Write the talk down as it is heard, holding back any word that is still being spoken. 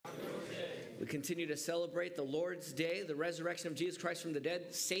We continue to celebrate the Lord's Day, the resurrection of Jesus Christ from the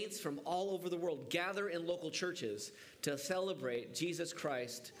dead. Saints from all over the world gather in local churches to celebrate Jesus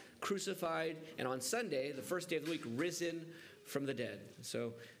Christ crucified, and on Sunday, the first day of the week, risen from the dead.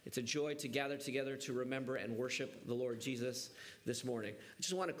 So it's a joy to gather together to remember and worship the Lord Jesus this morning. I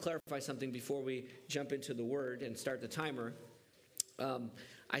just want to clarify something before we jump into the Word and start the timer.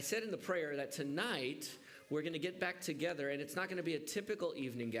 I said in the prayer that tonight we're going to get back together, and it's not going to be a typical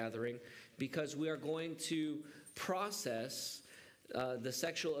evening gathering because we are going to process the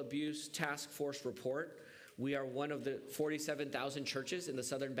Sexual Abuse Task Force report. We are one of the 47,000 churches in the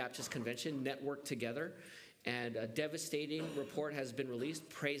Southern Baptist Convention networked together, and a devastating report has been released.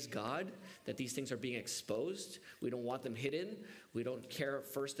 Praise God that these things are being exposed. We don't want them hidden. We don't care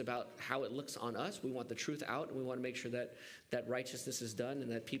first about how it looks on us. We want the truth out, and we want to make sure that righteousness is done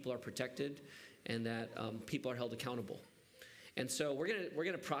and that people are protected and that people are held accountable. And so we're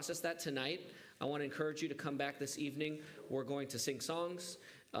gonna process that tonight. I want to encourage you to come back this evening. We're going to sing songs.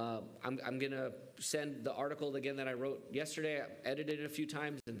 I'm going to send the article again that I wrote yesterday. I edited it a few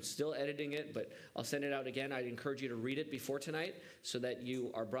times and still editing it, but I'll send it out again. I'd encourage you to read it before tonight so that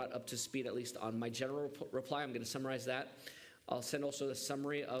you are brought up to speed, at least on my general reply. I'm going to summarize that. I'll send also the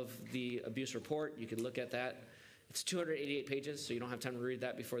summary of the abuse report. You can look at that. It's 288 pages, so you don't have time to read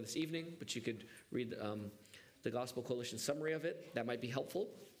that before this evening, but you could read the Gospel Coalition summary of it. That might be helpful.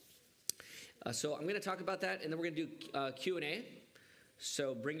 So I'm going to talk about that, and then we're going to do Q&A.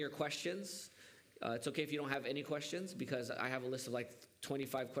 So bring your questions. It's okay if you don't have any questions because I have a list of like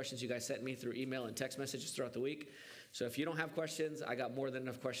 25 questions you guys sent me through email and text messages throughout the week. So if you don't have questions, I got more than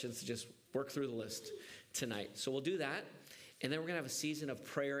enough questions to just work through the list tonight. So we'll do that, and then we're going to have a season of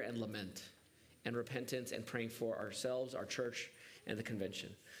prayer and lament and repentance and praying for ourselves, our church, and the convention.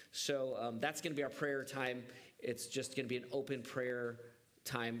 So that's going to be our prayer time. It's just going to be an open prayer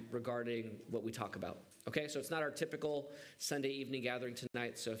time regarding what we talk about. Okay, so it's not our typical Sunday evening gathering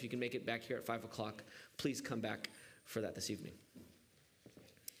tonight. So if you can make it back here at 5 o'clock, please come back for that this evening.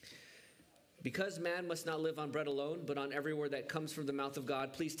 Because man must not live on bread alone, but on every word that comes from the mouth of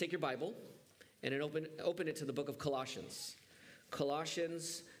God, please take your Bible and open it to the book of Colossians.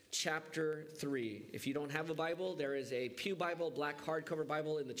 Colossians chapter 3. If you don't have a Bible, there is a pew Bible, black hardcover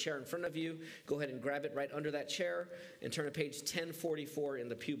Bible in the chair in front of you. Go ahead and grab it right under that chair and turn to page 1044 in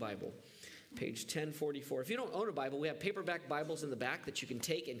the pew Bible. Page 1044. If you don't own a Bible, we have paperback Bibles in the back that you can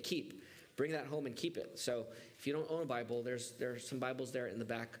take and keep. Bring that home and keep it. So if you don't own a Bible, there's some Bibles there in the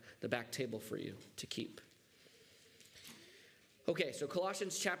back table for you to keep. Okay, so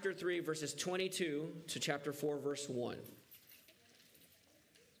Colossians chapter 3, verses 22 to chapter 4, verse 1.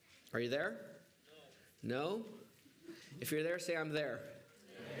 Are you there? No? If you're there, say, I'm there.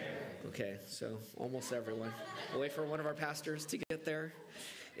 Okay, so almost everyone. We'll wait for one of our pastors to get there.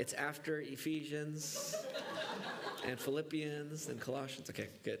 It's after Ephesians and Philippians and Colossians. Okay,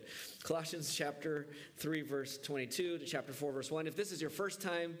 good. Colossians chapter 3, verse 22 to chapter 4, verse 1. If this is your first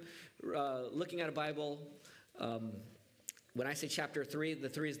time looking at a Bible, when I say chapter 3, the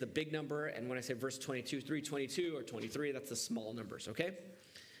 3 is the big number. And when I say verse 22, 322 or 23, that's the small numbers, okay?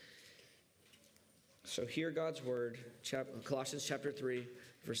 So hear God's word, Colossians chapter 3,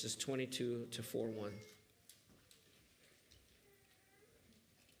 verses 22 to 4:1.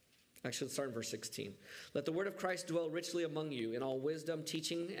 Actually, let's start in verse 16. Let the word of Christ dwell richly among you in all wisdom,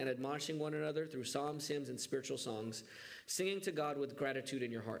 teaching and admonishing one another through psalms, hymns, and spiritual songs, singing to God with gratitude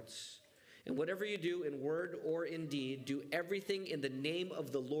in your hearts. And whatever you do in word or in deed, do everything in the name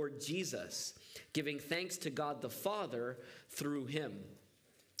of the Lord Jesus, giving thanks to God the Father through him.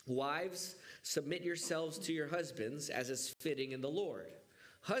 Wives, submit yourselves to your husbands as is fitting in the Lord.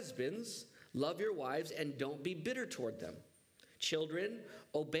 Husbands, love your wives and don't be bitter toward them. Children,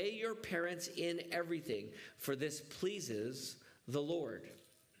 obey your parents in everything, for this pleases the Lord.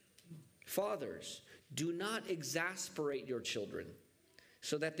 Fathers, do not exasperate your children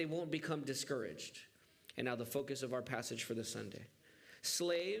so that they won't become discouraged. And now the focus of our passage for this Sunday.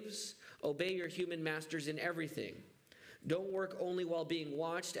 Slaves, obey your human masters in everything. Don't work only while being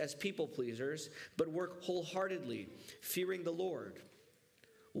watched as people pleasers, but work wholeheartedly, fearing the Lord.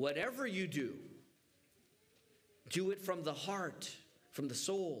 Whatever you do, do it from the heart, from the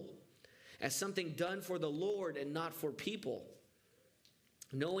soul, as something done for the Lord and not for people,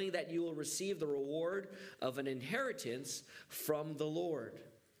 knowing that you will receive the reward of an inheritance from the Lord.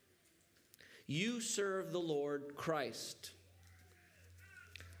 You serve the Lord Christ.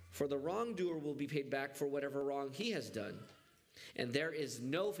 For the wrongdoer will be paid back for whatever wrong he has done, and there is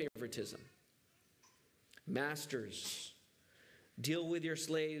no favoritism. Masters, deal with your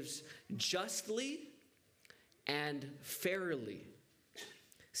slaves justly and fairly.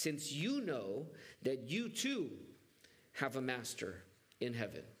 since you know that you too have a master in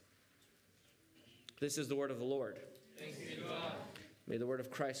heaven. This is the word of the Lord. Thanks be to God. May the word of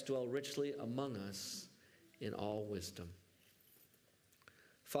Christ dwell richly among us in all wisdom.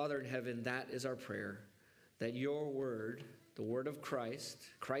 Father in heaven, that is our prayer, that your word, the word of Christ,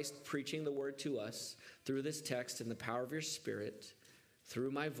 Christ preaching the word to us through this text in the power of your Spirit,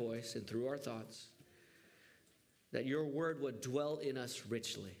 through my voice and through our thoughts, that your word would dwell in us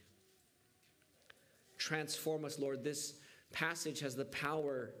richly. Transform us, Lord. This passage has the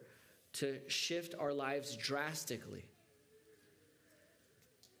power to shift our lives drastically.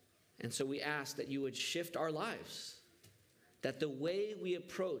 And so we ask that you would shift our lives, that the way we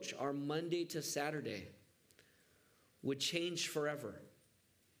approach our Monday to Saturday would change forever,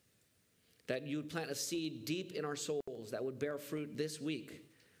 that you would plant a seed deep in our souls that would bear fruit this week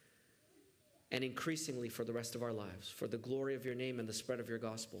and increasingly for the rest of our lives, for the glory of your name and the spread of your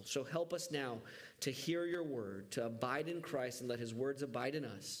gospel. So help us now to hear your word, to abide in Christ and let his words abide in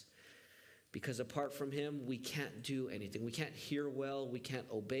us. Because apart from him, we can't do anything. We can't hear well. We can't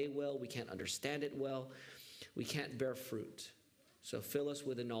obey well. We can't understand it well. We can't bear fruit. So fill us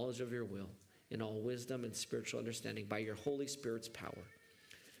with the knowledge of your will in all wisdom and spiritual understanding by your Holy Spirit's power.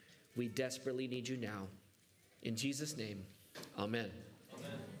 We desperately need you now. In Jesus' name, amen.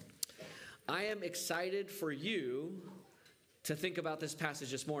 Amen. I am excited for you to think about this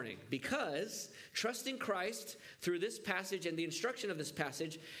passage this morning, because trusting Christ through this passage and the instruction of this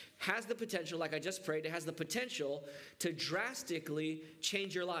passage has the potential, like I just prayed, it has the potential to drastically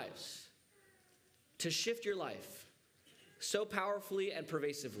change your lives, to shift your life so powerfully and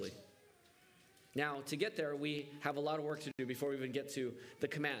pervasively. Now, to get there, we have a lot of work to do before we even get to the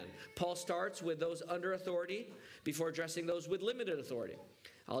command. Paul starts with those under authority before addressing those with limited authority.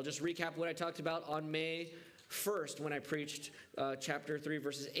 I'll just recap what I talked about on May 1st when I preached chapter 3,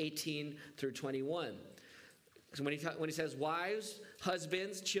 verses 18 through 21. So when he says wives,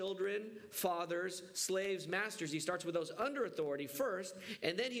 husbands, children, fathers, slaves, masters, he starts with those under authority first,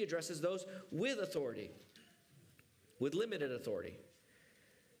 and then he addresses those with authority, with limited authority.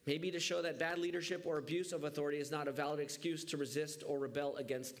 Maybe to show that bad leadership or abuse of authority is not a valid excuse to resist or rebel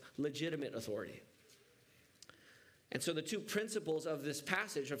against legitimate authority. And so the two principles of this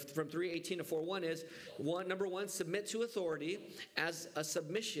passage from 3:18 to 4:1 is, number one, submit to authority as a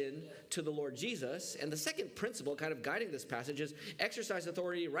submission to the Lord Jesus. And the second principle kind of guiding this passage is exercise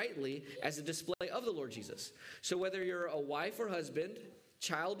authority rightly as a display of the Lord Jesus. So whether you're a wife or husband,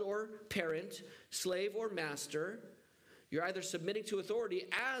 child or parent, slave or master, you're either submitting to authority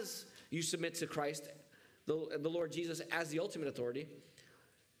as you submit to Christ, the Lord Jesus as the ultimate authority,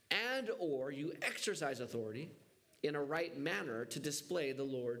 and or you exercise authority in a right manner to display the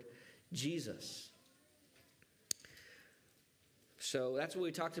Lord Jesus. So that's what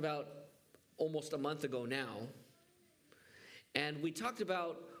we talked about almost a month ago now. And we talked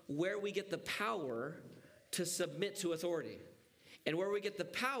about where we get the power to submit to authority, and where we get the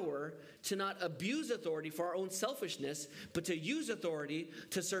power to not abuse authority for our own selfishness, but to use authority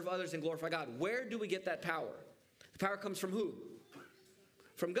to serve others and glorify God. Where do we get that power? The power comes from who?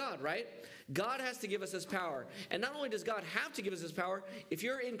 From God, right? God has to give us this power. And not only does God have to give us this power, if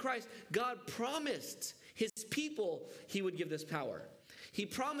you're in Christ, God promised his people he would give this power. He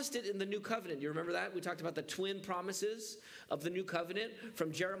promised it in the new covenant. You remember that? We talked about the twin promises of the new covenant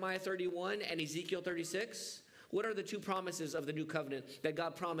from Jeremiah 31 and Ezekiel 36. What are the two promises of the new covenant that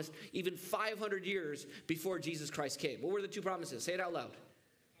God promised even 500 years before Jesus Christ came? What were the two promises? Say it out loud.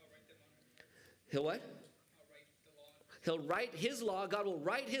 He'll what? He'll write his law. God will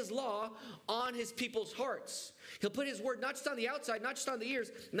write his law on his people's hearts. He'll put his word not just on the outside, not just on the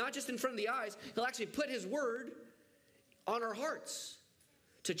ears, not just in front of the eyes. He'll actually put his word on our hearts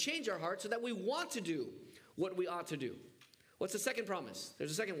to change our hearts so that we want to do what we ought to do. What's the second promise?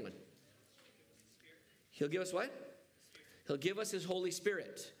 There's a second one. He'll give us what? He'll give us his Holy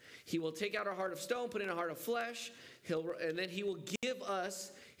Spirit. He will take out our heart of stone, put in a heart of flesh, and then he will give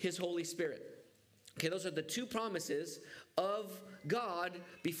us his Holy Spirit. Okay, those are the two promises of God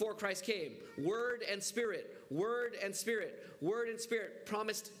before Christ came. Word and Spirit, word and Spirit, word and Spirit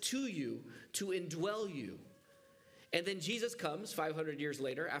promised to you to indwell you. And then Jesus comes 500 years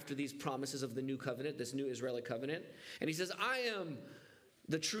later after these promises of the new covenant, this new Israeli covenant, and he says, I am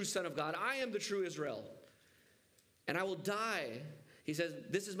the true Son of God. I am the true Israel. And I will die. He says,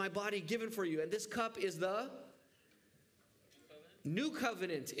 this is my body given for you. And this cup is the new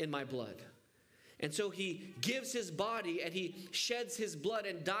covenant in my blood. And so he gives his body and he sheds his blood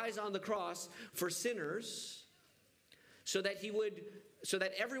and dies on the cross for sinners so that he would so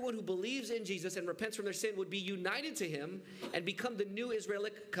that everyone who believes in Jesus and repents from their sin would be united to him and become the new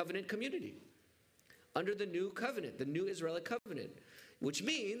Israelic covenant community. Under the new covenant, the new Israelic covenant. Which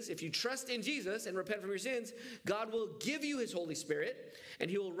means if you trust in Jesus and repent from your sins, God will give you his Holy Spirit, and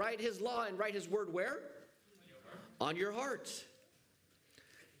he will write his law and write his word where? On your heart.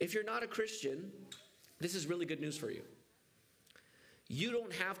 If you're not a Christian, this is really good news for you. You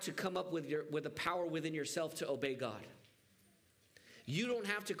don't have to come up with the power within yourself to obey God. You don't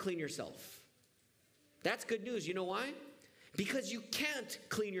have to clean yourself. That's good news. You know why? Because you can't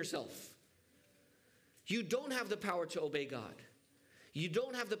clean yourself. You don't have the power to obey God. You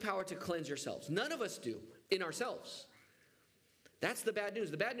don't have the power to cleanse yourselves. None of us do in ourselves. That's the bad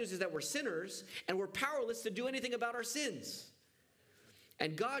news. The bad news is that we're sinners and we're powerless to do anything about our sins.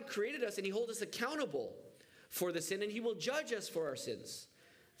 And God created us and he holds us accountable for the sin, and he will judge us for our sins.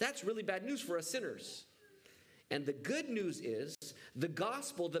 That's really bad news for us sinners. And the good news is the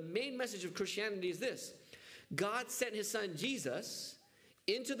gospel, the main message of Christianity is this: God sent his son Jesus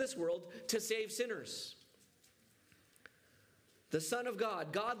into this world to save sinners. The Son of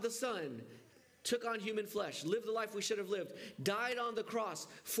God, God the Son, took on human flesh, lived the life we should have lived, died on the cross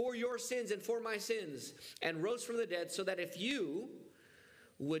for your sins and for my sins, and rose from the dead so that if you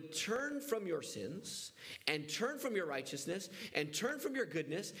would turn from your sins and turn from your righteousness and turn from your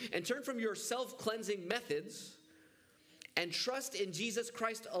goodness and turn from your self-cleansing methods and trust in Jesus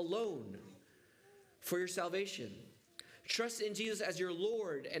Christ alone for your salvation. Trust in Jesus as your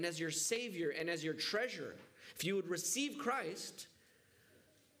Lord and as your Savior and as your treasure. If you would receive Christ,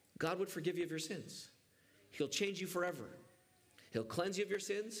 God would forgive you of your sins. He'll change you forever. He'll cleanse you of your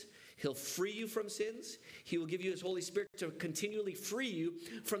sins. He'll free you from sins. He will give you his Holy Spirit to continually free you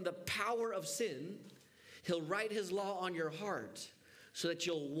from the power of sin. He'll write his law on your heart so that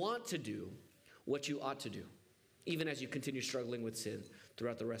you'll want to do what you ought to do, even as you continue struggling with sin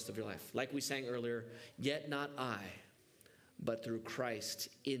throughout the rest of your life. Like we sang earlier, yet not I, but through Christ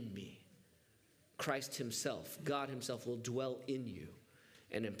in me. Christ himself, God himself, will dwell in you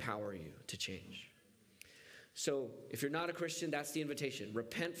and empower you to change. So if you're not a Christian, that's the invitation.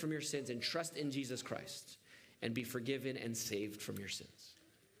 Repent from your sins and trust in Jesus Christ and be forgiven and saved from your sins.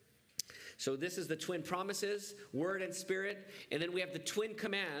 So this is the twin promises, word and spirit. And then we have the twin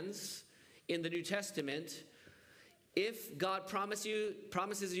commands in the New Testament. If God promises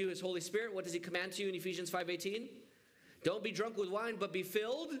you his Holy Spirit, what does he command to you in Ephesians 5:18? Don't be drunk with wine, but be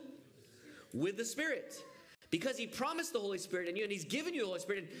filled with the Spirit. Because he promised the Holy Spirit in you, and he's given you the Holy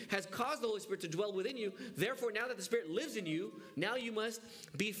Spirit and has caused the Holy Spirit to dwell within you. Therefore, now that the Spirit lives in you, now you must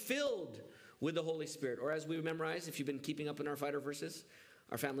be filled with the Holy Spirit. Or as we memorize, if you've been keeping up in our fighter verses,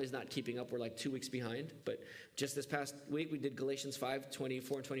 our family's not keeping up. We're like 2 weeks behind. But just this past week, we did Galatians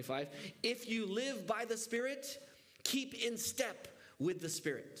 5:24 and 25. If you live by the Spirit, keep in step with the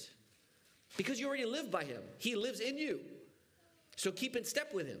Spirit. Because you already live by him. He lives in you. So keep in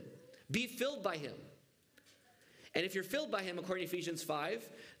step with him. Be filled by him. And if you're filled by him, according to Ephesians 5,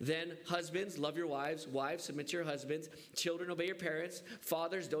 then husbands, love your wives. Wives, submit to your husbands. Children, obey your parents.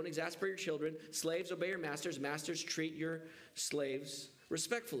 Fathers, don't exasperate your children. Slaves, obey your masters. Masters, treat your slaves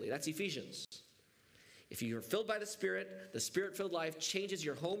respectfully. That's Ephesians. If you're filled by the Spirit-filled life changes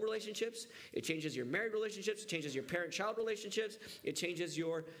your home relationships. It changes your married relationships. It changes your parent-child relationships. It changes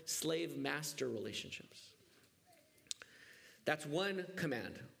your slave-master relationships. That's one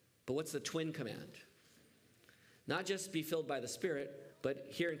command. But what's the twin command? Not just be filled by the Spirit, but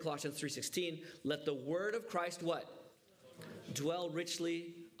here in Colossians 3:16, let the word of Christ what? Dwell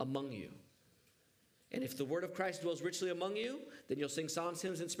richly among you. And if the word of Christ dwells richly among you, then you'll sing psalms,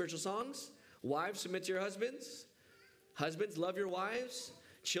 hymns, and spiritual songs. Wives, submit to your husbands. Husbands, love your wives.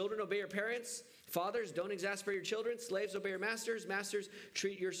 Children, obey your parents. Fathers, don't exasperate your children. Slaves, obey your masters. Masters,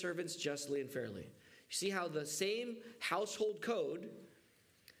 treat your servants justly and fairly. You see how the same household code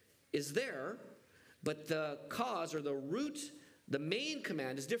is there, but the cause or the root, the main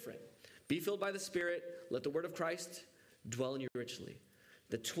command is different. Be filled by the Spirit. Let the word of Christ dwell in you richly.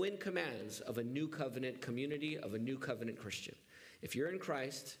 The twin commands of a new covenant community, of a new covenant Christian. If you're in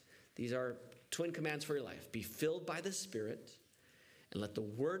Christ, these are twin commands for your life. Be filled by the Spirit and let the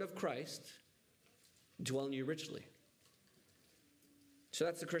word of Christ dwell in you richly. So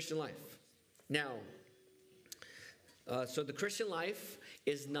that's the Christian life. Now, so the Christian life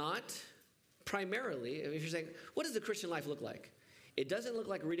is not primarily, if you're saying, what does the Christian life look like? It doesn't look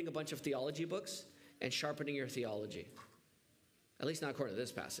like reading a bunch of theology books and sharpening your theology. At least not according to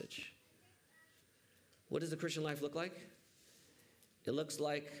this passage. What does the Christian life look like? It looks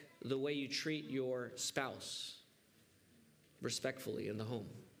like the way you treat your spouse respectfully in the home.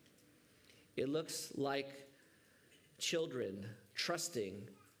 It looks like children trusting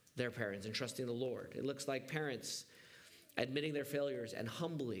their parents and trusting the Lord. It looks like parents admitting their failures and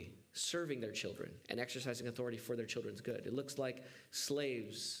humbly serving their children and exercising authority for their children's good. It looks like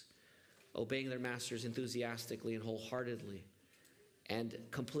slaves obeying their masters enthusiastically and wholeheartedly and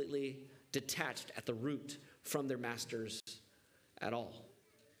completely detached at the root from their masters at all.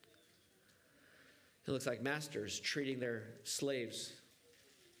 It looks like masters treating their slaves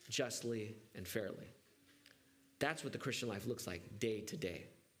justly and fairly. That's what the Christian life looks like day to day.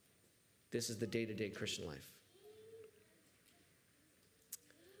 This is the day-to-day Christian life.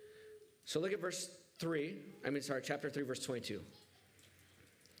 So look at chapter 3, verse 22.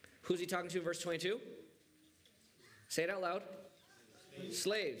 Who's he talking to in verse 22? Say it out loud.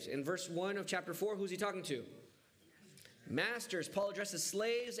 Slaves. In verse 1 of chapter 4, who's he talking to? Masters. Paul addresses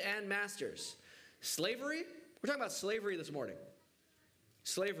slaves and masters. Slavery? We're talking about slavery this morning.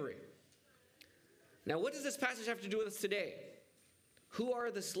 Slavery. Now, what does this passage have to do with us today? Who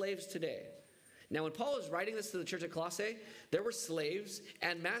are the slaves today? Now, when Paul was writing this to the church at Colossae, there were slaves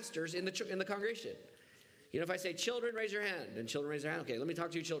and masters in the congregation. You know, if I say, children, raise your hand, and children raise their hand, okay, let me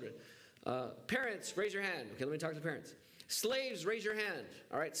talk to you, children. Parents, raise your hand. Okay, let me talk to the parents. Slaves, raise your hand.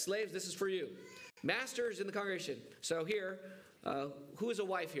 All right, slaves, this is for you. Masters in the congregation. So here, who is a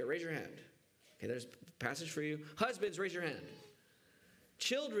wife here? Raise your hand. Okay, there's a passage for you. Husbands, raise your hand.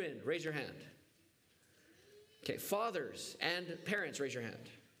 Children, raise your hand. Okay, fathers and parents, raise your hand.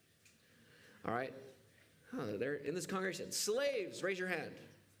 All right. Oh, they're in this congregation. Slaves, raise your hand.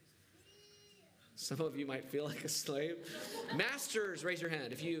 Some of you might feel like a slave. Masters, raise your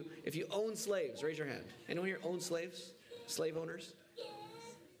hand. If you own slaves, raise your hand. Anyone here own slaves? Slave owners?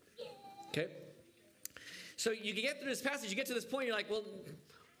 Okay. So you get through this passage, you get to this point, you're like, well,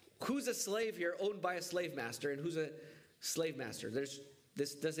 who's a slave here owned by a slave master, and who's a slave master?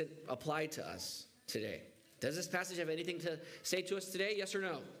 This doesn't apply to us today. Does this passage have anything to say to us today? Yes or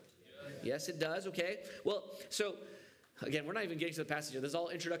no? Yes, it does. Okay. Well, so again, we're not even getting to the passage here. This is all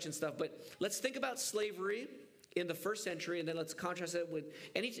introduction stuff, but let's think about slavery in the first century, and then let's contrast it with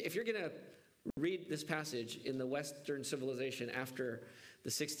if you're going to read this passage in the Western civilization after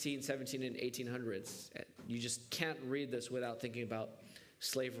the 16, 17, and 1800s, you just can't read this without thinking about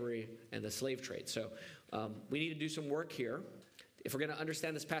slavery and the slave trade. So we need to do some work here. If we're going to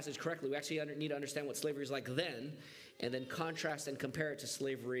understand this passage correctly, we actually need to understand what slavery is like then, and then contrast and compare it to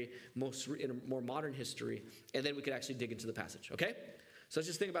slavery in a more modern history, and then we could actually dig into the passage, okay? So let's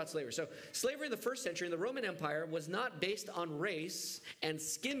just think about slavery. So slavery in the first century in the Roman Empire was not based on race and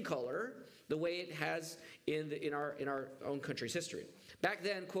skin color the way it has in our own country's history. Back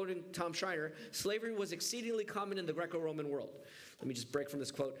then, quoting Tom Schreiner, slavery was exceedingly common in the Greco-Roman world. Let me just break from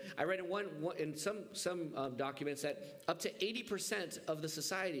this quote. I read in some documents that up to 80% of the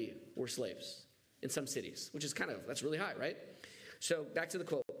society were slaves in some cities, which is that's really high, right? So back to the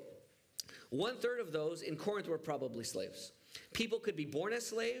quote. 1/3 of those in Corinth were probably slaves. People could be born as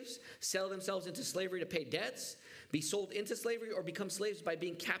slaves, sell themselves into slavery to pay debts, be sold into slavery, or become slaves by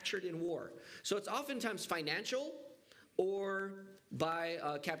being captured in war. So it's oftentimes financial or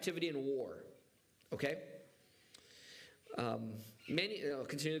by captivity in war, okay?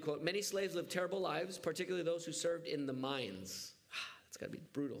 Continue to quote, many slaves lived terrible lives, particularly those who served in the mines. That's got to be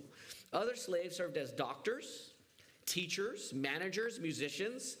brutal. Other slaves served as doctors, teachers, managers,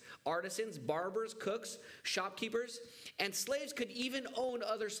 musicians, artisans, barbers, cooks, shopkeepers, and slaves could even own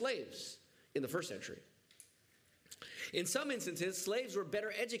other slaves in the first century. In some instances, slaves were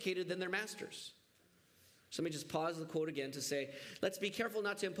better educated than their masters. So let me just pause the quote again to say, let's be careful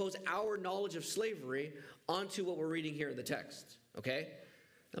not to impose our knowledge of slavery onto what we're reading here in the text, okay?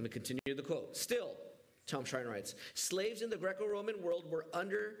 Let me continue the quote. Still, Tom Schreiner writes, slaves in the Greco-Roman world were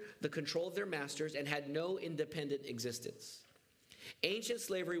under the control of their masters and had no independent existence. Ancient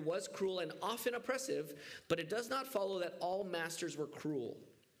slavery was cruel and often oppressive, but it does not follow that all masters were cruel.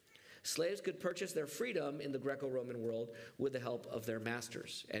 Slaves could purchase their freedom in the Greco-Roman world with the help of their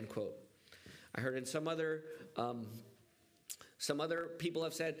masters, end quote. I heard in some other people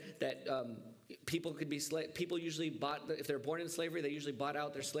have said that people could be people usually bought, if they're born in slavery, they usually bought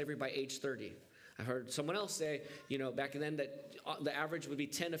out their slavery by age 30. I heard someone else say, back then that the average would be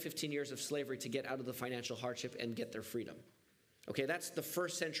 10 to 15 years of slavery to get out of the financial hardship and get their freedom. Okay, that's the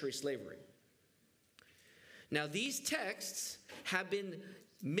first century slavery. Now, these texts have been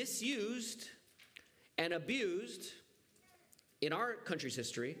misused and abused in our country's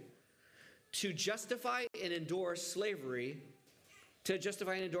history to justify and endorse slavery, to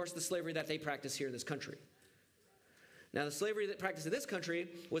justify and endorse the slavery that they practice here in this country. Now, the slavery that practiced in this country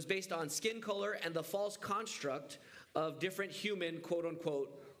was based on skin color and the false construct of different human,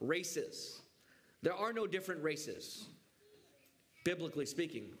 quote-unquote, races. There are no different races. biblically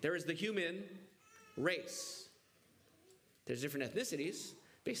speaking. There is the human race. There's different ethnicities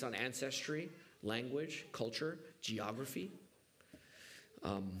based on ancestry, language, culture, geography.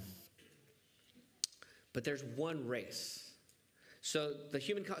 But there's one race. So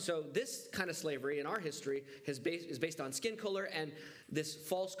this kind of slavery in our history is based on skin color and this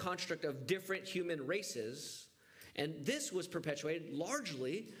false construct of different human races. And this was perpetuated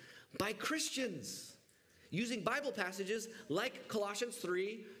largely by Christians using Bible passages like Colossians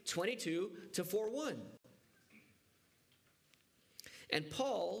 3:22 to 4:1. And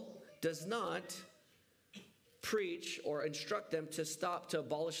Paul does not preach or instruct them to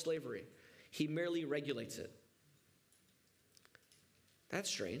abolish slavery. He merely regulates it. That's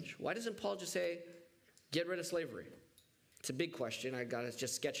strange. Why doesn't Paul just say, get rid of slavery? It's a big question. I got to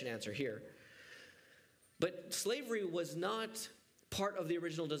just sketch an answer here. But slavery was not part of the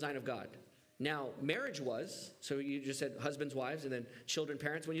original design of God. Now, marriage was. So you just said husbands, wives, and then children,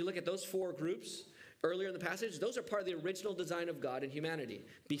 parents. When you look at those four groups earlier in the passage, those are part of the original design of God and humanity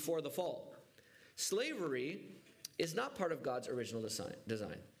before the fall. Slavery is not part of God's original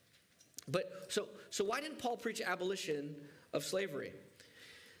design. But so why didn't Paul preach abolition of slavery?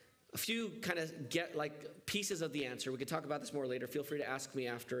 A few kind of pieces of the answer. We could talk about this more later. Feel free to ask me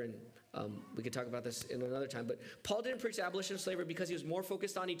after, and we could talk about this in another time. But Paul didn't preach the abolition of slavery because he was more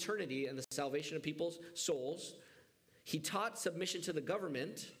focused on eternity and the salvation of people's souls. He taught submission to the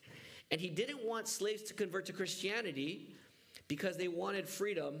government, and he didn't want slaves to convert to Christianity because they wanted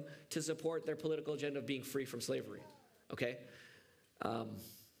freedom to support their political agenda of being free from slavery. Okay?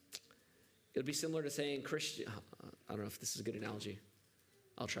 It would be similar to saying Christian. I don't know if this is a good analogy.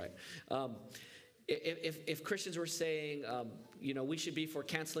 I'll try it. If Christians were saying, we should be for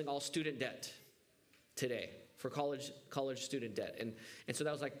canceling all student debt today, for college student debt, and so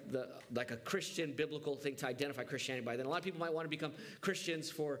that was like a Christian biblical thing to identify Christianity by. Then a lot of people might want to become Christians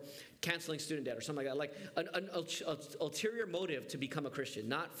for canceling student debt or something like that, like an ulterior motive to become a Christian,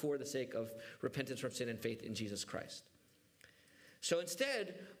 not for the sake of repentance from sin and faith in Jesus Christ. So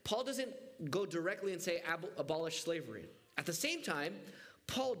instead, Paul doesn't go directly and say abolish slavery. At the same time,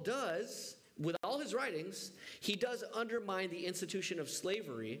 Paul does, with all his writings, he does undermine the institution of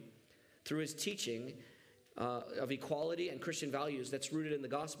slavery through his teaching of equality and Christian values that's rooted in the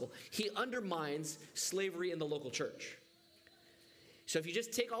gospel. He undermines slavery in the local church. So if you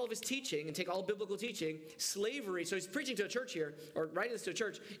just take all of his teaching and take all biblical teaching, slavery, so he's preaching to a church here, or writing this to a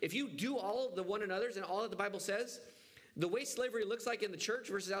church, if you do all of the one another's and all that the Bible says, the way slavery looks like in the church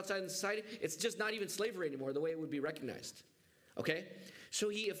versus outside in society, it's just not even slavery anymore, the way it would be recognized. Okay? So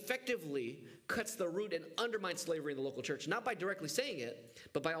he effectively cuts the root and undermines slavery in the local church, not by directly saying it,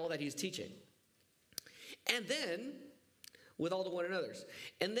 but by all that he's teaching. And then, with all the one another's.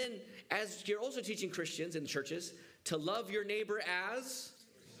 And then, as you're also teaching Christians in churches to love your neighbor as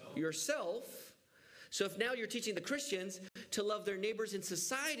yourself. So if now you're teaching the Christians to love their neighbors in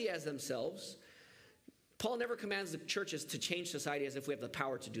society as themselves, Paul never commands the churches to change society as if we have the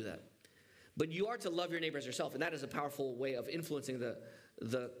power to do that. But you are to love your neighbor as yourself, and that is a powerful way of influencing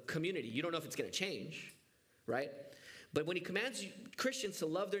the community. You don't know if it's going to change, right? But when he commands Christians to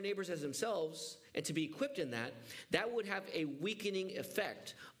love their neighbors as themselves and to be equipped in that, that would have a weakening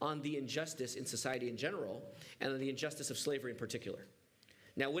effect on the injustice in society in general and on the injustice of slavery in particular.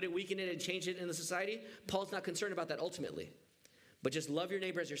 Now, would it weaken it and change it in the society? Paul's not concerned about that ultimately. But just love your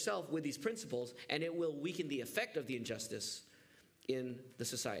neighbor as yourself with these principles, and it will weaken the effect of the injustice in the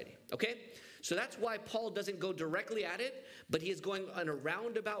society. Okay? So that's why Paul doesn't go directly at it, but he is going in a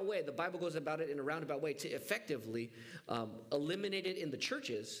roundabout way. The Bible goes about it in a roundabout way to effectively eliminate it in the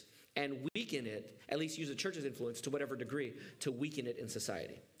churches and weaken it, at least use the church's influence to whatever degree, to weaken it in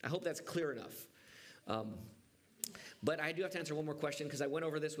society. I hope that's clear enough. But I do have to answer one more question because I went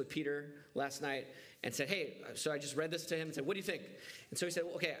over this with Peter last night and said, hey, so I just read this to him and said, what do you think? And so he said,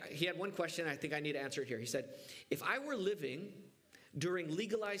 well, okay, he had one question. I think I need to answer it here. He said, if I were living during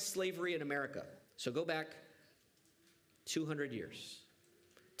legalized slavery in America, so go back 200 years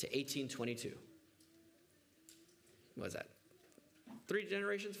to 1822. What was that? 3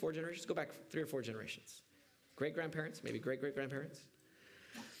 generations, 4 generations? Go back 3 or 4 generations. Great-grandparents, maybe great-great-grandparents.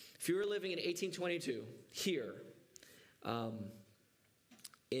 If you were living in 1822 here,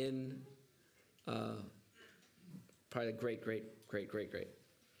 in probably great.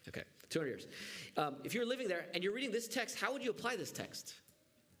 Okay, 200 years. If you're living there and you're reading this text, how would you apply this text?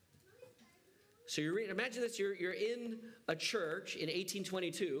 So you're reading, imagine this, you're in a church in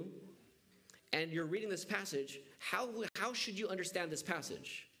 1822 and you're reading this passage. How should you understand this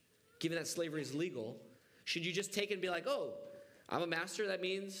passage? Given that slavery is legal, should you just take it and be like, oh, I'm a master, that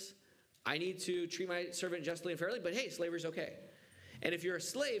means I need to treat my servant justly and fairly, but hey, slavery's okay. And if you're a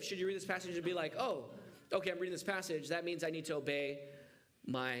slave, should you read this passage and be like, oh, okay, I'm reading this passage. That means I need to obey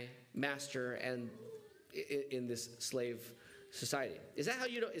my master and in this slave society. Is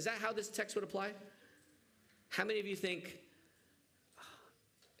that how this text would apply? How many of you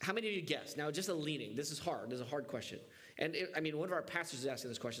guess? Now, just a leaning. This is hard. This is a hard question. And one of our pastors is asking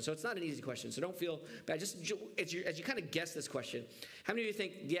this question, so it's not an easy question. So don't feel bad. Just as you kind of guess this question, how many of you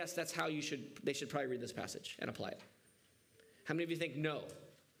think, yes, that's how they should probably read this passage and apply it? How many of you think no?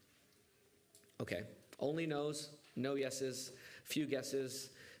 Okay. Only no's, no yeses, few guesses.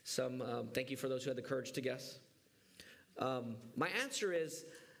 Some, thank you for those who had the courage to guess. My answer is,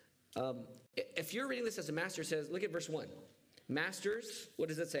 if you're reading this as a master, it says, look at verse 1. Masters, what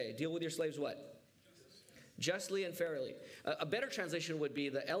does it say? Deal with your slaves what? Justly and fairly. A better translation would be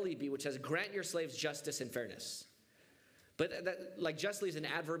the LEB, which says, grant your slaves justice and fairness. But like justly is an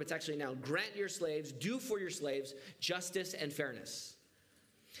adverb, it's actually a noun. Grant your slaves, do for your slaves, justice and fairness.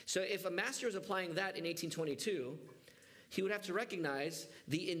 So if a master is applying that in 1822, he would have to recognize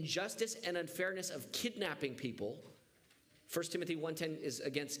the injustice and unfairness of kidnapping people. 1 Timothy 1:10 is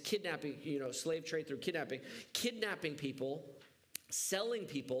against kidnapping, slave trade through kidnapping people, selling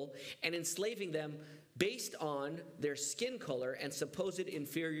people, and enslaving them based on their skin color and supposed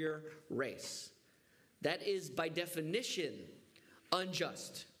inferior race. That is, by definition,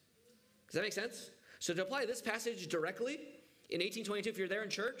 unjust. Does that make sense? So to apply this passage directly, in 1822, if you're there in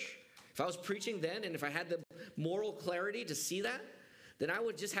church, if I was preaching then, and if I had the moral clarity to see that, then I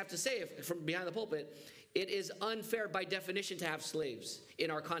would just have to say, from behind the pulpit, it is unfair by definition to have slaves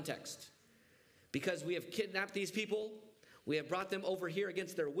in our context. Because we have kidnapped these people, we have brought them over here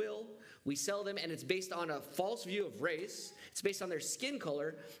against their will, we sell them, and it's based on a false view of race, it's based on their skin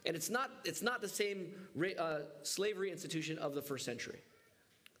color, and it's not the same slavery institution of the first century.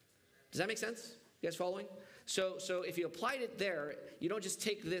 Does that make sense? You guys following? So if you applied it there, you don't just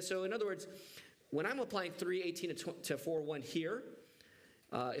take this. So in other words, when I'm applying 3:18 to 4:1 here,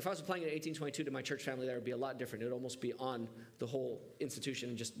 if I was applying it in 1822 to my church family, that would be a lot different. It would almost be on the whole institution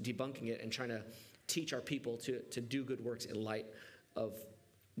and just debunking it and trying to teach our people to do good works in light of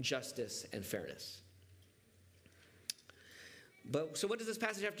justice and fairness. But so what does this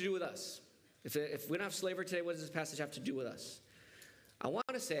passage have to do with us? If we don't have slavery today, what does this passage have to do with us? I want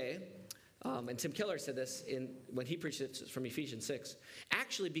to say, and Tim Keller said this when he preached it from Ephesians 6,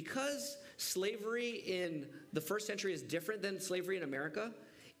 actually, because slavery in the first century is different than slavery in America,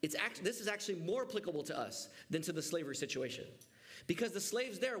 this is actually more applicable to us than to the slavery situation. Because the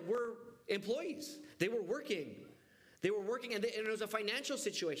slaves there were employees. They were working. And it was a financial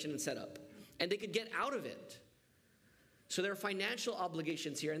situation and set up. And they could get out of it. So there are financial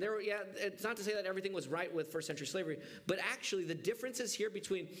obligations here. And it's not to say that everything was right with first century slavery, but actually the differences here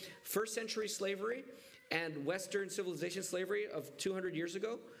between first century slavery and Western civilization slavery of 200 years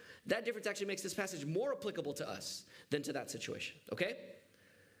ago, that difference actually makes this passage more applicable to us than to that situation, okay?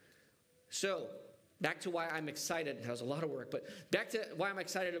 So back to why I'm excited. That was a lot of work, but back to why I'm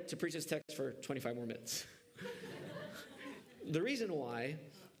excited to preach this text for 25 more minutes. The reason why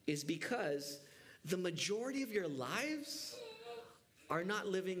is because the majority of your lives are not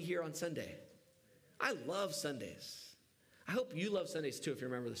living here on Sunday. I love Sundays. I hope you love Sundays too if you're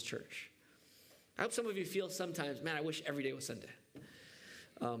a member of this church. I hope some of you feel sometimes, man, I wish every day was Sunday.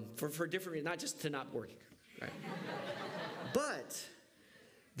 For different reasons, not just to not working, right? But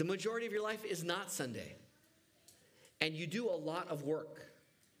the majority of your life is not Sunday. And you do a lot of work.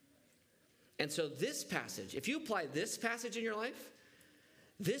 And so this passage, if you apply this passage in your life,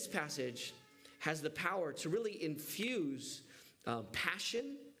 this passage has the power to really infuse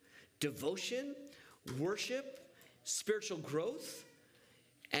passion, devotion, worship, spiritual growth,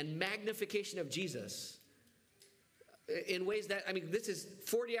 and magnification of Jesus in ways that, this is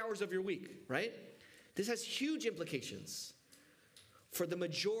 40 hours of your week, right? This has huge implications for the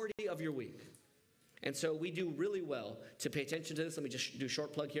majority of your week. And so we do really well to pay attention to this. Let me just do a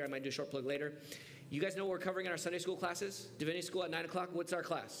short plug here. I might do a short plug later. You guys know what we're covering in our Sunday school classes? Divinity School at 9 o'clock. What's our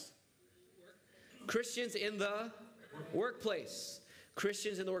class? Christians in the workplace.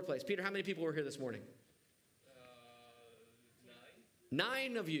 Christians in the workplace. Peter, how many people were here this morning?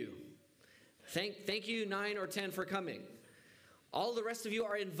 9 of you. Thank you, 9 or 10, for coming. All the rest of you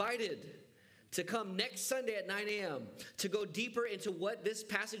are invited to come next Sunday at 9 a.m. to go deeper into what this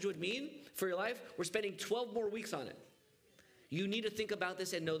passage would mean for your life. We're spending 12 more weeks on it. You need to think about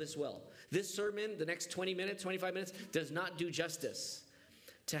this and know this well. This sermon, the next 20 minutes, 25 minutes, does not do justice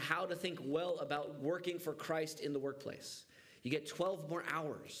to how to think well about working for Christ in the workplace. You get 12 more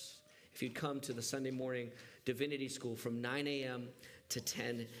hours if you'd come to the Sunday morning Divinity School from 9 a.m. to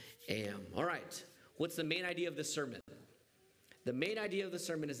 10 a.m. All right, what's the main idea of this sermon? The main idea of the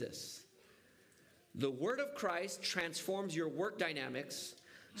sermon is this. The word of Christ transforms your work dynamics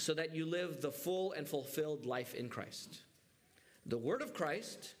so that you live the full and fulfilled life in Christ. The word of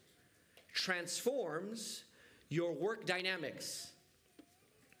Christ transforms your work dynamics.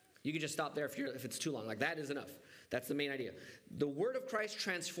 You can just stop there if it's too long. Like, that is enough. That's the main idea. The word of Christ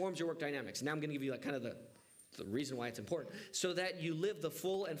transforms your work dynamics. Now I'm going to give you like kind of the reason why it's important. So that you live the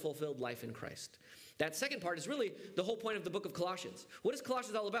full and fulfilled life in Christ. That second part is really the whole point of the book of Colossians. What is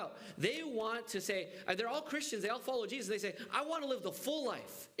Colossians all about? They want to say, they're all Christians, they all follow Jesus. They say, I want to live the full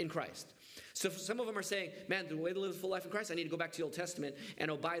life in Christ. So some of them are saying, man, the way to live the full life in Christ, I need to go back to the Old Testament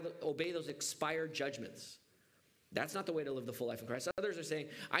and obey those expired judgments. That's not the way to live the full life in Christ. Others are saying,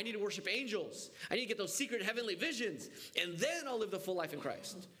 I need to worship angels. I need to get those secret heavenly visions, and then I'll live the full life in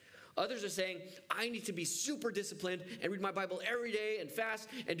Christ. Others are saying, I need to be super disciplined and read my Bible every day and fast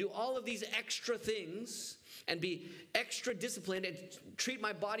and do all of these extra things and be extra disciplined and treat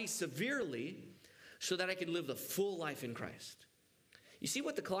my body severely so that I can live the full life in Christ. You see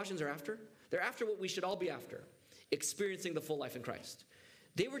what the Colossians are after? They're after what we should all be after, experiencing the full life in Christ.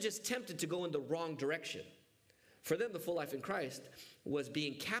 They were just tempted to go in the wrong direction. For them, the full life in Christ was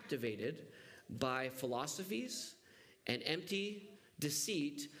being captivated by philosophies and empty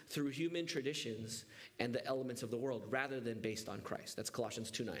deceit through human traditions and the elements of the world rather than based on Christ. That's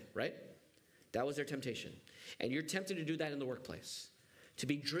Colossians 2:9, right? That was their temptation. And you're tempted to do that in the workplace. To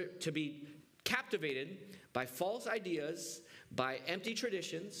be captivated by false ideas, by empty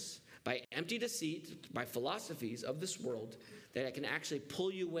traditions, by empty deceit, by philosophies of this world that can actually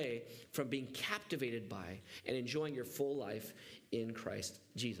pull you away from being captivated by and enjoying your full life in Christ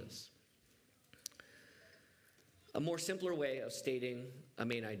Jesus. A more simpler way of stating a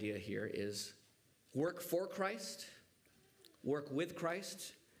main idea here is work for Christ, work with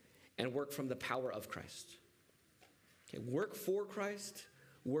Christ, and work from the power of Christ. Okay, work for Christ,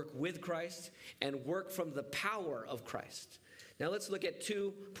 work with Christ, and work from the power of Christ. Now let's look at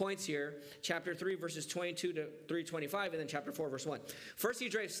 2 points here. Chapter 3, verses 22 to 3:25, and then chapter 4, verse 1. First he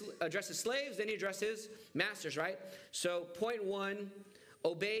addresses slaves, then he addresses masters, right? So point 1,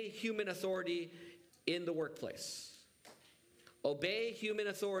 obey human authority in the workplace. Obey human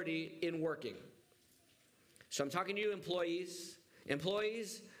authority in working. So I'm talking to you employees.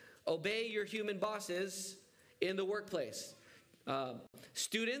 Employees, obey your human bosses in the workplace.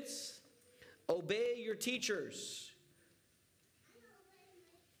 Students, obey your teachers.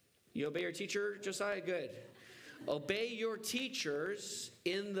 You obey your teacher, Josiah? Good. Obey your teachers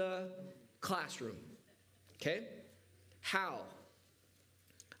in the classroom. Okay? How?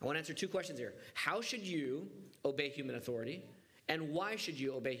 I want to answer 2 questions here. How should you obey human authority? And why should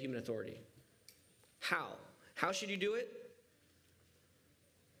you obey human authority? How? How should you do it?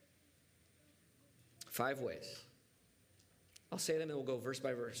 5 ways. I'll say them and we'll go verse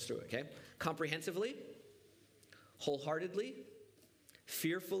by verse through it, okay? Comprehensively, wholeheartedly,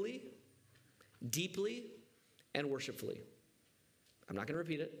 fearfully, deeply, and worshipfully. I'm not going to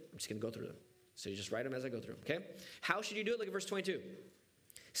repeat it. I'm just going to go through them. So you just write them as I go through them, okay? How should you do it? Look at verse 22.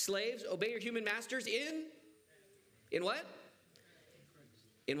 Slaves, obey your human masters in what?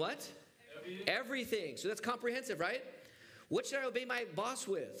 In what? Everything. So that's comprehensive, right? What should I obey my boss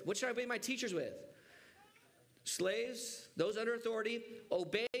with? What should I obey my teachers with? Slaves, those under authority,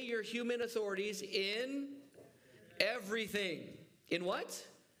 obey your human authorities in everything. In what?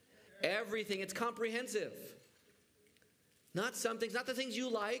 Everything. It's comprehensive. Not some things, not the things you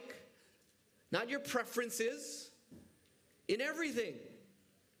like, not your preferences. In everything.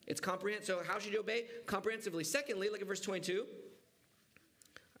 It's comprehensive. So how should you obey? Comprehensively. Secondly, look at verse 22.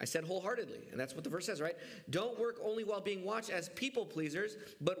 I said wholeheartedly, and that's what the verse says, right? Don't work only while being watched as people pleasers,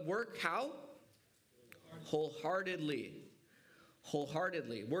 but work how? Wholeheartedly.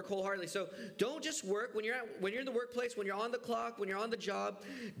 Wholeheartedly. Work wholeheartedly. So don't just work when you're in the workplace, when you're on the clock, when you're on the job.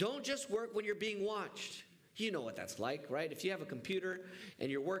 Don't just work when you're being watched. You know what that's like, right? If you have a computer and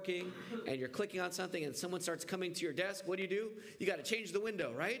you're working and you're clicking on something and someone starts coming to your desk, what do? You got to change the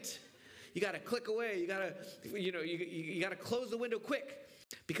window, right? You got to click away. You got to, you got to close the window quick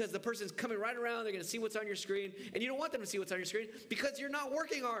because the person's coming right around. They're going to see what's on your screen, and you don't want them to see what's on your screen because you're not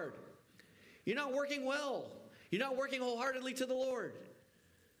working hard. You're not working well. You're not working wholeheartedly to the Lord.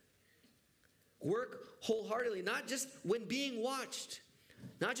 Work wholeheartedly, not just when being watched.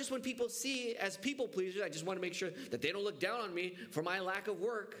 Not just when people see as people pleasers. I just want to make sure that they don't look down on me for my lack of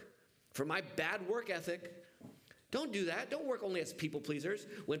work, for my bad work ethic. Don't do that. Don't work only as people pleasers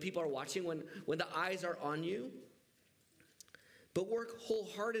when people are watching, when the eyes are on you. But work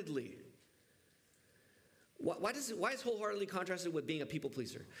wholeheartedly. Why is wholeheartedly contrasted with being a people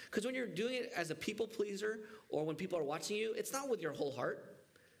pleaser? Because when you're doing it as a people pleaser or when people are watching you, it's not with your whole heart.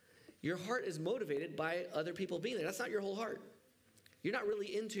 Your heart is motivated by other people being there. That's not your whole heart. You're not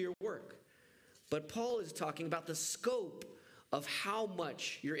really into your work. But Paul is talking about the scope of how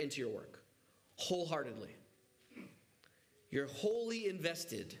much you're into your work, wholeheartedly. You're wholly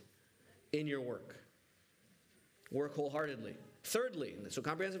invested in your work. Work wholeheartedly. Thirdly, so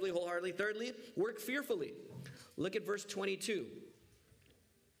comprehensively, wholeheartedly. Thirdly, work fearfully. Look at verse 22.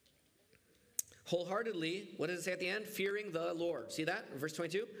 Wholeheartedly, what does it say at the end? Fearing the Lord. See that? Verse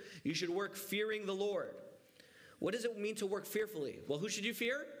 22. You should work fearing the Lord. What does it mean to work fearfully? Well, who should you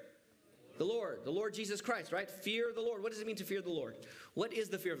fear? The Lord Jesus Christ, right? Fear the Lord. What does it mean to fear the Lord? What is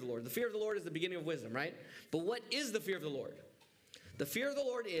the fear of the Lord? The fear of the Lord is the beginning of wisdom, right? But what is the fear of the Lord? The fear of the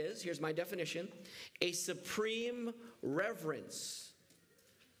Lord is, here's my definition, a supreme reverence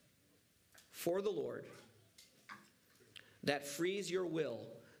for the Lord that frees your will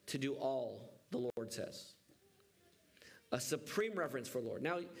to do all the Lord says. A supreme reverence for the Lord.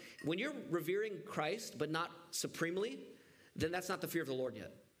 Now, when you're revering Christ, but not supremely, then that's not the fear of the Lord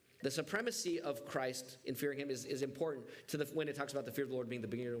yet. The supremacy of Christ in fearing him is important to when it talks about the fear of the Lord being the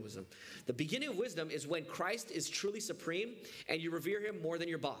beginning of wisdom. The beginning of wisdom is when Christ is truly supreme and you revere him more than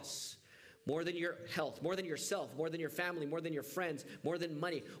your boss, more than your health, more than yourself, more than your family, more than your friends, more than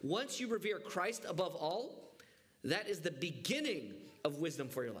money. Once you revere Christ above all, that is the beginning of wisdom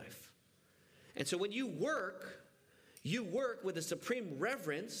for your life. And so when you work with a supreme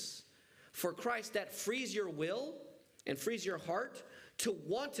reverence for Christ that frees your will and frees your heart to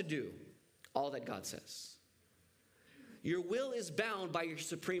want to do all that God says. Your will is bound by your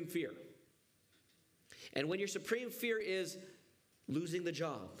supreme fear. And when your supreme fear is losing the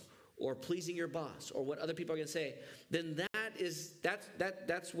job or pleasing your boss or what other people are going to say, then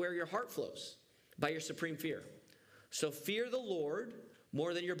that's where your heart flows, by your supreme fear. So fear the Lord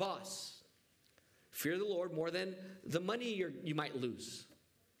more than your boss. Fear the Lord more than the money you might lose.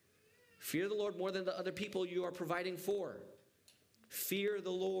 Fear the Lord more than the other people you are providing for. Fear the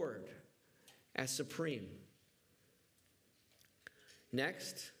Lord as supreme.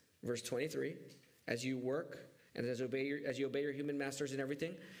 Next, verse 23. As you work and as you obey your human masters in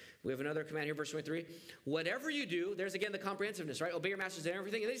everything. We have another command here, verse 23. Whatever you do, there's again the comprehensiveness, right? Obey your masters in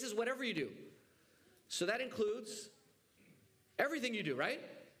everything. And then he says, whatever you do. So that includes everything you do, right?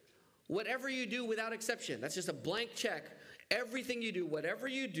 Whatever you do without exception. That's just a blank check. Everything you do, whatever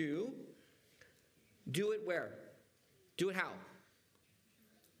you do it where? Do it how?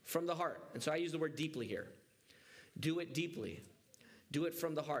 From the heart. And so I use the word deeply here. Do it deeply. Do it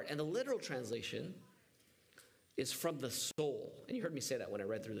from the heart. And the literal translation is from the soul. And you heard me say that when I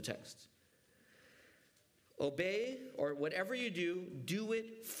read through the text. Obey, or whatever you do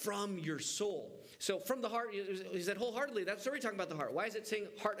it from your soul. So from the heart, he said wholeheartedly. That's already talking about the heart. Why is it saying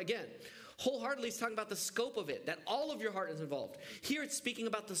heart again? Wholeheartedly is talking about the scope of it, that all of your heart is involved. Here it's speaking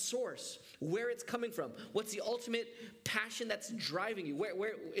about the source, where it's coming from. What's the ultimate passion that's driving you?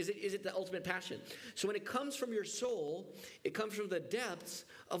 Where is it the ultimate passion? So when it comes from your soul, it comes from the depths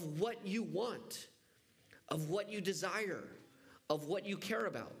of what you want, of what you desire, of what you care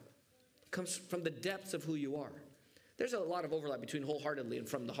about. It comes from the depths of who you are. There's a lot of overlap between wholeheartedly and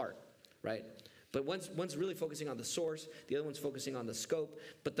from the heart, right? But one's really focusing on the source, the other one's focusing on the scope.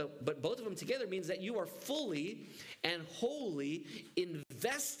 But both of them together means that you are fully and wholly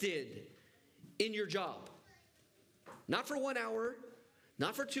invested in your job. Not for 1 hour,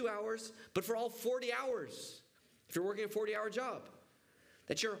 not for 2 hours, but for all 40 hours. If you're working a 40-hour job,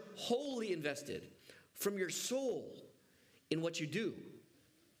 that you're wholly invested from your soul in what you do.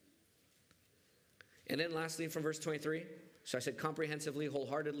 And then lastly, from verse 23, so I said comprehensively,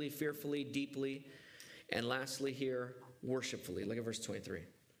 wholeheartedly, fearfully, deeply, and lastly here, worshipfully. Look at verse 23.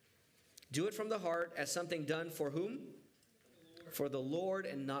 Do it from the heart as something done for whom? For the Lord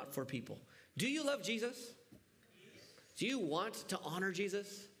and not for people. Do you love Jesus? Do you want to honor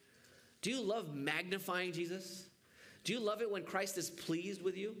Jesus? Do you love magnifying Jesus? Do you love it when Christ is pleased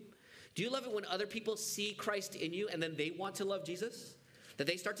with you? Do you love it when other people see Christ in you and then they want to love Jesus? That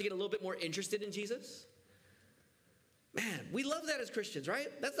they start to get a little bit more interested in Jesus? Man, we love that as Christians, right?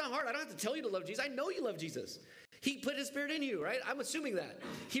 That's not hard. I don't have to tell you to love Jesus. I know you love Jesus. He put his spirit in you, right? I'm assuming that.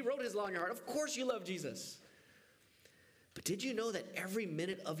 He wrote his law in your heart. Of course you love Jesus. But did you know that every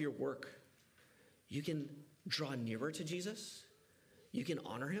minute of your work, you can draw nearer to Jesus? You can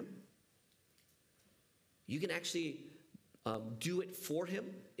honor him? You can actually do it for him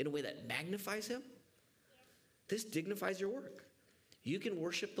in a way that magnifies him? This dignifies your work. You can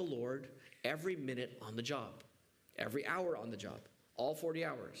worship the Lord every minute on the job. Every hour on the job, all 40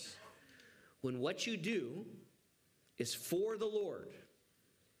 hours, when what you do is for the Lord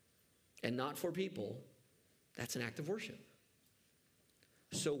and not for people, that's an act of worship.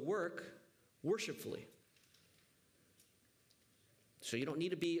 So work worshipfully. So you don't need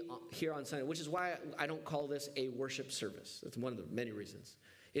to be here on Sunday, which is why I don't call this a worship service. That's one of the many reasons.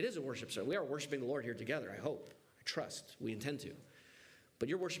 It is a worship service. We are worshiping the Lord here together, I hope. I trust. We intend to. But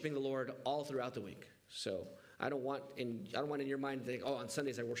you're worshiping the Lord all throughout the week. So I don't want in your mind to think, oh, on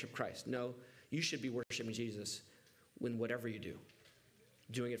Sundays I worship Christ. No, you should be worshiping Jesus in whatever you do,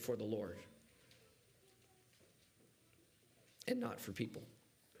 doing it for the Lord and not for people.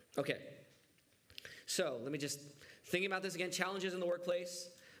 Okay, so let me just thinking about this again. Challenges in the workplace.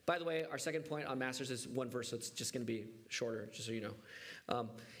 By the way, our second point on Masters is one verse, so it's just going to be shorter, just so you know.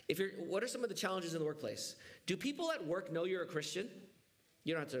 What are some of the challenges in the workplace? Do people at work know you're a Christian?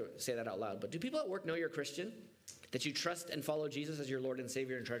 You don't have to say that out loud, but do people at work know you're a Christian? That you trust and follow Jesus as your Lord and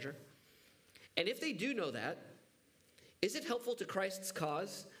Savior and treasure? And if they do know that, is it helpful to Christ's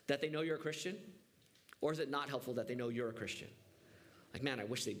cause that they know you're a Christian? Or is it not helpful that they know you're a Christian? Like, man, I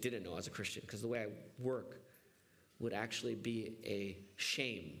wish they didn't know I was a Christian, because the way I work would actually be a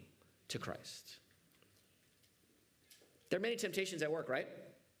shame to Christ. There are many temptations at work, right?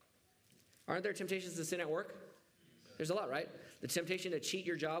 Aren't there temptations to sin at work? There's a lot, right? The temptation to cheat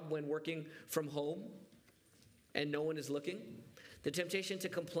your job when working from home and no one is looking. The temptation to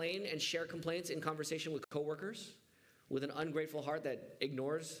complain and share complaints in conversation with coworkers with an ungrateful heart that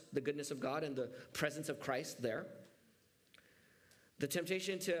ignores the goodness of God and the presence of Christ there. The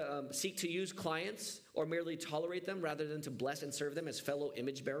temptation to seek to use clients or merely tolerate them rather than to bless and serve them as fellow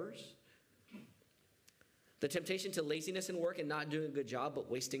image bearers. The temptation to laziness in work and not doing a good job but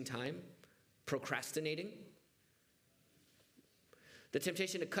wasting time, procrastinating. The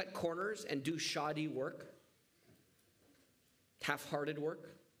temptation to cut corners and do shoddy work, half-hearted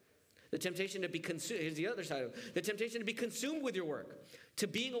work. The temptation to be consumed, here's the other side of it. The temptation to be consumed with your work, to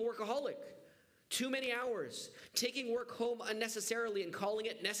being a workaholic. Too many hours, taking work home unnecessarily and calling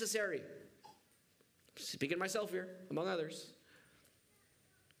it necessary. Speaking to myself here, among others.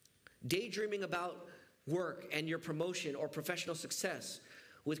 Daydreaming about work and your promotion or professional success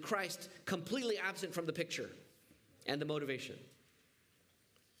with Christ completely absent from the picture and the motivation.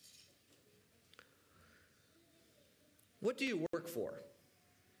 What do you work for?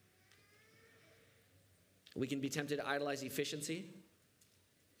 We can be tempted to idolize efficiency.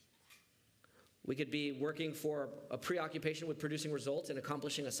 We could be working for a preoccupation with producing results and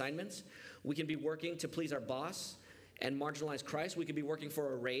accomplishing assignments. We can be working to please our boss and marginalize Christ. We could be working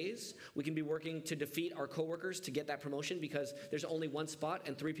for a raise. We can be working to defeat our coworkers to get that promotion because there's only one spot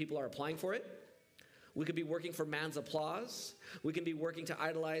and 3 people are applying for it. We could be working for man's applause. We can be working to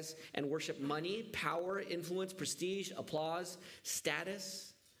idolize and worship money, power, influence, prestige, applause,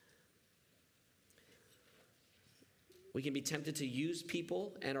 status. We can be tempted to use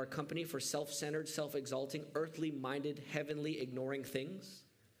people and our company for self-centered, self-exalting, earthly-minded, heavenly, ignoring things,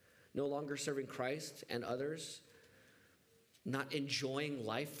 no longer serving Christ and others, not enjoying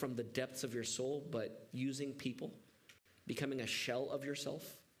life from the depths of your soul, but using people, becoming a shell of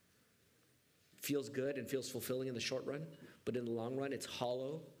yourself. Feels good and feels fulfilling in the short run, but in the long run, it's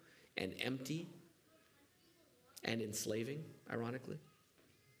hollow and empty and enslaving, ironically.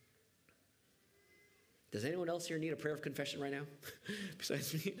 Does anyone else here need a prayer of confession right now?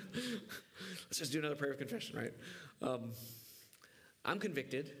 Besides me? Let's just do another prayer of confession, right? I'm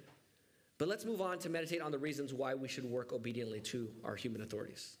convicted, but let's move on to meditate on the reasons why we should work obediently to our human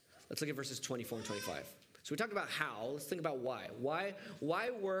authorities. Let's look at verses 24 and 25. So we talked about how. Let's think about why. Why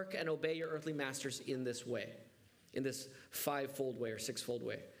work and obey your earthly masters in this way? In this 5-fold way or 6-fold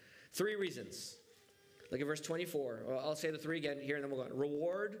way? 3 reasons. Look at verse 24. I'll say the 3 again here and then we'll go on.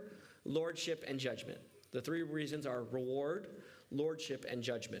 Reward, lordship, and judgment. The 3 reasons are reward, lordship, and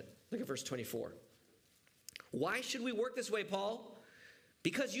judgment. Look at verse 24. Why should we work this way, Paul?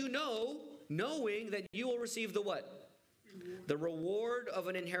 Because you know, knowing that you will receive the what? The reward of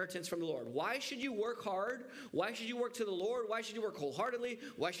an inheritance from the Lord. Why should you work hard? Why should you work to the Lord? Why should you work wholeheartedly?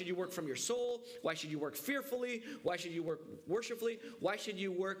 Why should you work from your soul? Why should you work fearfully? Why should you work worshipfully? Why should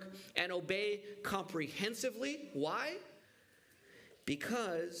you work and obey comprehensively? Why?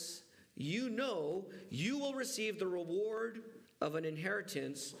 Because you know you will receive the reward of an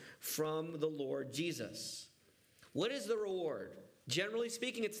inheritance from the Lord Jesus. What is the reward? Generally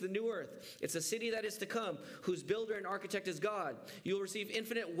speaking, it's the new earth. It's a city that is to come, whose builder and architect is God. You will receive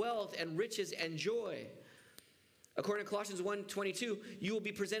infinite wealth and riches and joy. According to Colossians 1:22, you will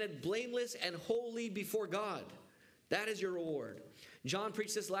be presented blameless and holy before God. That is your reward. John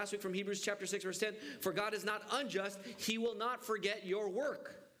preached this last week from Hebrews chapter 6, verse 10. For God is not unjust. He will not forget your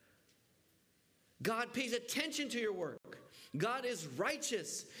work. God pays attention to your work. God is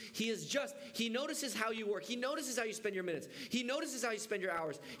righteous. He is just. He notices how you work. He notices how you spend your minutes. He notices how you spend your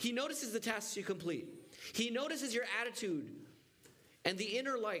hours. He notices the tasks you complete. He notices your attitude and the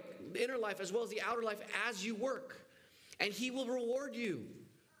inner life as well as the outer life as you work. And he will reward you.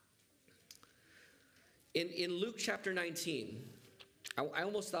 In Luke chapter 19, I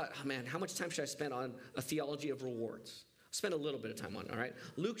almost thought, oh man, how much time should I spend on a theology of rewards? I'll spend a little bit of time on it, all right?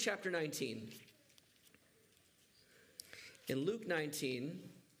 Luke chapter 19. In Luke 19,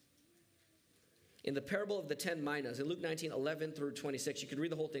 in the parable of the 10 minas, in Luke 19, 11 through 26, you can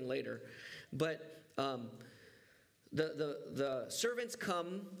read the whole thing later, but the servants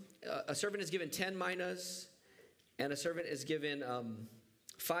come, a servant is given 10 minas, and a servant is given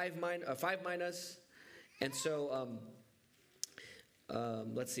 5 minas, and so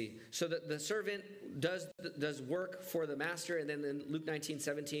let's see. So the servant does work for the master, and then in Luke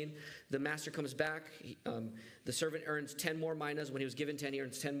 19:17, the master comes back. The servant earns 10 more minas. When he was given 10, he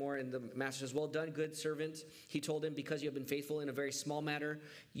earns 10 more, and the master says, "Well done, good servant." He told him, "Because you have been faithful in a very small matter,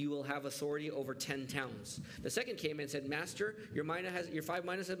 you will have authority over 10 towns." The second came and said, "Master, your 5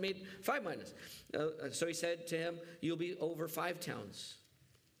 minas have made 5 minas." So he said to him, "You'll be over 5 towns."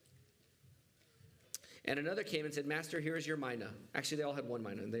 And another came and said, "Master, here is your mina." Actually, they all had 1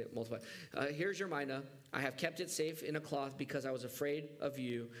 mina, and they multiplied. "Here's your mina. I have kept it safe in a cloth because I was afraid of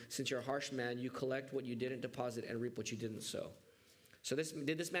you. Since you're a harsh man, you collect what you didn't deposit and reap what you didn't sow." So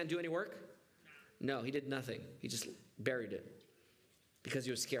did this man do any work? No, he did nothing. He just buried it because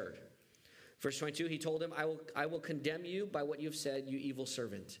he was scared. Verse 22, he told him, I will condemn you by what you've said, you evil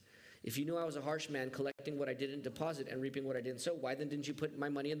servant. If you knew I was a harsh man, collecting what I didn't deposit and reaping what I didn't sow, why then didn't you put my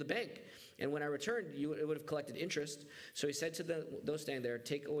money in the bank? And when I returned, it would have collected interest. So he said to those standing there,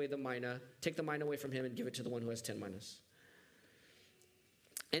 take the mina away from him and give it to the one who has 10 minas.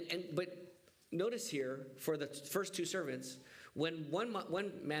 But notice here, for the first 2 servants, when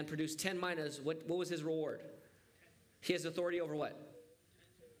one man produced 10 minas, what was his reward? He has authority over what?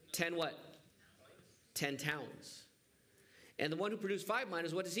 10 what? 10 towns. And the one who produced 5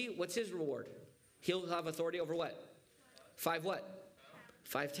 minas, what's his reward? He'll have authority over what? 5 what?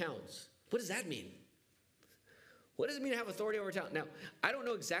 5 towns. What does that mean? What does it mean to have authority over a town? Now, I don't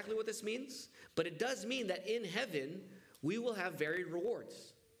know exactly what this means, but it does mean that in heaven, we will have varied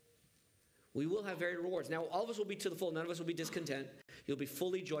rewards. We will have varied rewards. Now, all of us will be to the full. None of us will be discontent. You'll be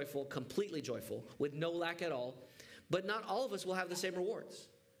fully joyful, completely joyful, with no lack at all. But not all of us will have the same rewards.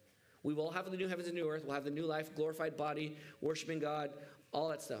 We will have the new heavens and new earth. We'll have the new life, glorified body, worshiping God, all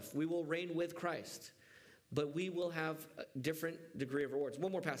that stuff. We will reign with Christ. But we will have a different degree of rewards.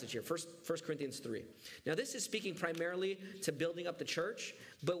 One more passage here, 1 Corinthians 3. Now, this is speaking primarily to building up the church.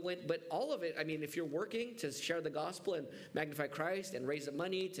 But all of it, I mean, if you're working to share the gospel and magnify Christ and raise up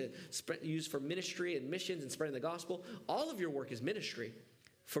money to use for ministry and missions and spreading the gospel, all of your work is ministry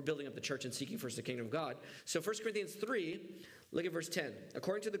for building up the church and seeking first the kingdom of God. So 1 Corinthians 3, look at verse 10.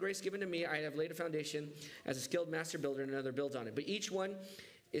 According to the grace given to me, I have laid a foundation as a skilled master builder, and another builds on it. But each one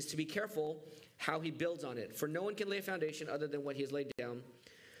is to be careful how he builds on it. For no one can lay a foundation other than what he has laid down.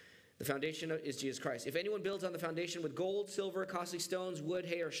 The foundation is Jesus Christ. If anyone builds on the foundation with gold, silver, costly stones, wood,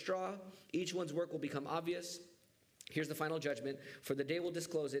 hay, or straw, each one's work will become obvious. Here's the final judgment. For the day will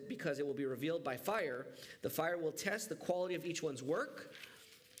disclose it, because it will be revealed by fire. The fire will test the quality of each one's work.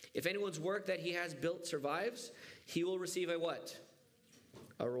 If anyone's work that he has built survives, he will receive a what?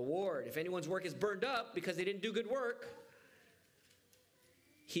 A reward. If anyone's work is burned up because they didn't do good work,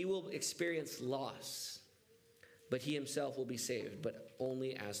 he will experience loss. But he himself will be saved, but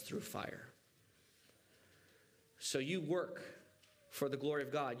only as through fire. So you work for the glory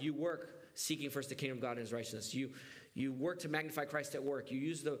of God. You work seeking first the kingdom of God and his righteousness. You work to magnify Christ at work. You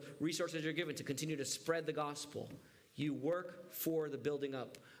use the resources you're given to continue to spread the gospel. You work for the building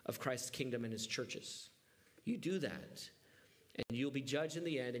up of Christ's kingdom and his churches. You do that, and you'll be judged in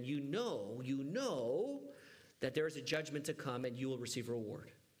the end, and you know that there is a judgment to come, and you will receive a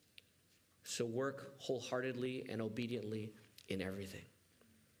reward. So work wholeheartedly and obediently in everything.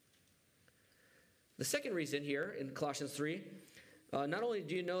 The second reason here in Colossians 3, not only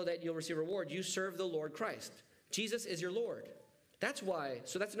do you know that you'll receive a reward, you serve the Lord Christ. Jesus is your Lord. That's why.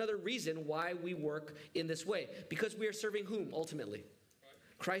 So that's another reason why we work in this way. Because we are serving whom, ultimately?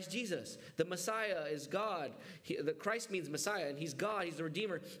 Christ Jesus. The Messiah is God. Christ means Messiah, and he's God. He's the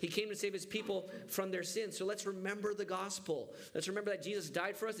Redeemer. He came to save his people from their sins. So let's remember the gospel. Let's remember that Jesus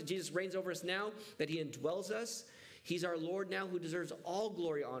died for us, that Jesus reigns over us now, that he indwells us. He's our Lord now, who deserves all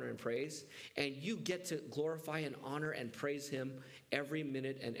glory, honor, and praise. And you get to glorify and honor and praise him every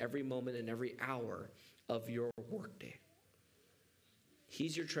minute and every moment and every hour of your workday.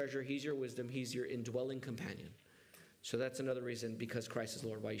 He's your treasure. He's your wisdom. He's your indwelling companion. So that's another reason, because Christ is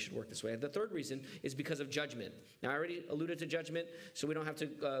Lord, why you should work this way. The third reason is because of judgment. Now, I already alluded to judgment, so we don't have to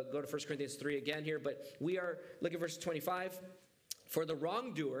go to 1 Corinthians 3 again here, but look at verse 25. For the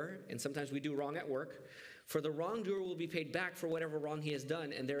wrongdoer, and sometimes we do wrong at work, for the wrongdoer will be paid back for whatever wrong he has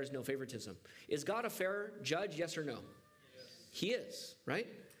done, and there is no favoritism. Is God a fair judge, yes or no? Yes. He is, right?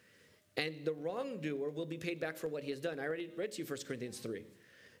 And the wrongdoer will be paid back for what he has done. I already read to you 1 Corinthians 3.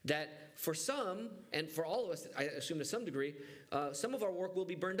 That for some, and for all of us, I assume to some degree, some of our work will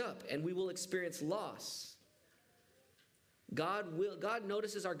be burned up, and we will experience loss. God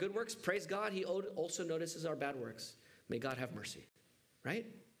notices our good works. Praise God, he also notices our bad works. May God have mercy, right?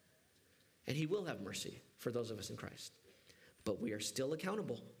 And he will have mercy for those of us in Christ. But we are still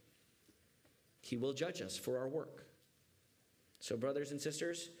accountable. He will judge us for our work. So brothers and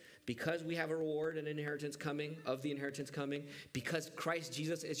sisters, because we have a reward and inheritance coming, because Christ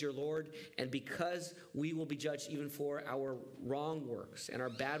Jesus is your Lord, and because we will be judged even for our wrong works and our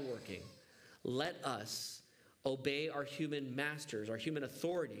bad working, let us obey our human masters, our human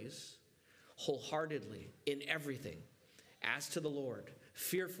authorities, wholeheartedly in everything, as to the Lord,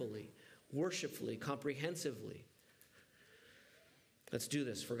 fearfully, worshipfully, comprehensively. Let's do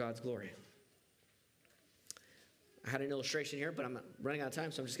this for God's glory. I had an illustration here, but I'm running out of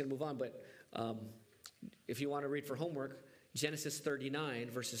time, so I'm just going to move on. But if you want to read for homework, Genesis 39,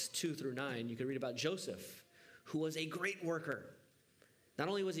 verses 2 through 9, you can read about Joseph, who was a great worker. Not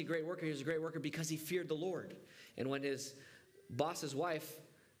only was he a great worker, he was a great worker because he feared the Lord. And when his boss's wife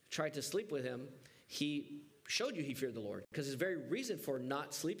tried to sleep with him, he showed you he feared the Lord. Because his very reason for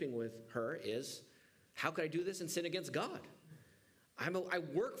not sleeping with her is, how could I do this and sin against God? I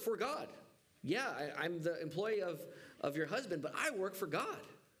work for God. Yeah, I'm the employee of your husband, but I work for God.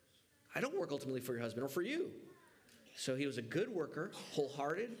 I don't work ultimately for your husband or for you. So he was a good worker,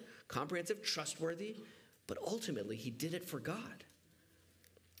 wholehearted, comprehensive, trustworthy, but ultimately he did it for God.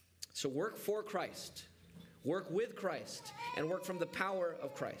 So work for Christ, work with Christ, and work from the power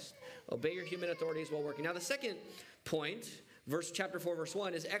of Christ. Obey your human authorities while working. Now the second point, chapter 4, verse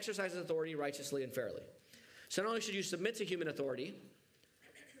 1, is exercise authority righteously and fairly. So not only should you submit to human authority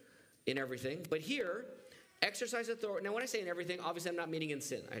in everything, but here, exercise authority. Now, when I say in everything, obviously I'm not meaning in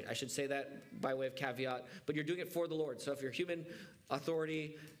sin. I should say that by way of caveat, but you're doing it for the Lord. So if your human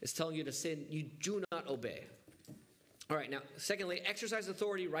authority is telling you to sin, you do not obey. All right, now, secondly, exercise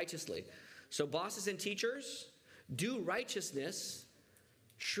authority righteously. So bosses and teachers, do righteousness,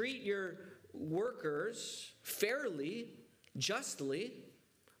 treat your workers fairly, justly,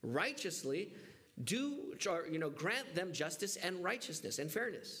 righteously, grant them justice and righteousness and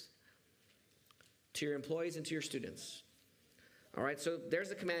fairness to your employees and to your students. All right, so there's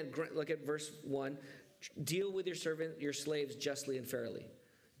the command. Look at verse 1. Deal with your slaves justly and fairly.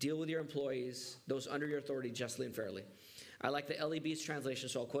 Deal with your employees, those under your authority, justly and fairly. I like the LEB's translation,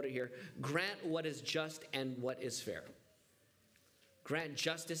 so I'll quote it here. Grant what is just and what is fair. Grant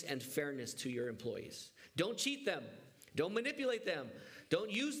justice and fairness to your employees. Don't cheat them. Don't manipulate them.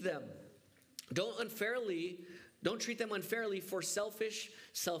 Don't use them. Don't treat them unfairly for selfish,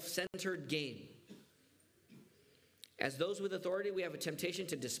 self-centered gain. As those with authority, we have a temptation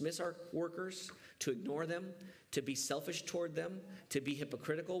to dismiss our workers, to ignore them, to be selfish toward them, to be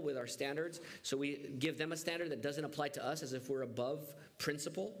hypocritical with our standards. So we give them a standard that doesn't apply to us as if we're above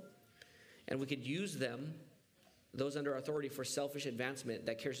principle. And we could use them, those under authority, for selfish advancement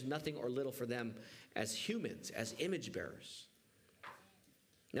that cares nothing or little for them as humans, as image bearers.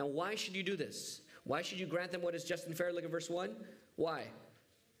 Now, why should you do this? Why should you grant them what is just and fair? Look at verse 1. Why?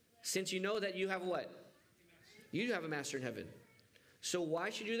 Since you know that you have what? You have a master in heaven. So why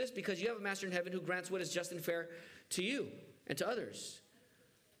should you do this? Because you have a master in heaven who grants what is just and fair to you and to others.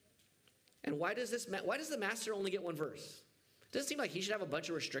 And why does the master only get one verse? It doesn't seem like he should have a bunch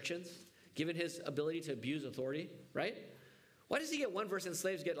of restrictions given his ability to abuse authority, right? Why does he get one verse and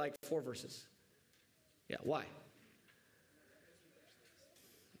slaves get like 4 verses? Yeah, why?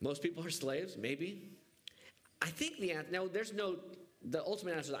 Most people are slaves, maybe. I think the answer, now the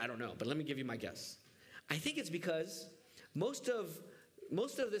ultimate answer is I don't know, but let me give you my guess. I think it's because most of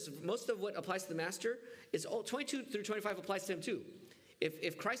what applies to the master is 22 through 25 applies to him too.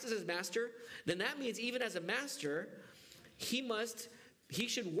 If Christ is his master, then that means even as a master, he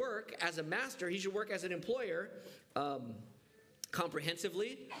should work as a master, he should work as an employer,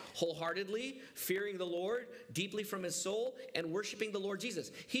 comprehensively, wholeheartedly, fearing the Lord deeply from his soul, and worshiping the Lord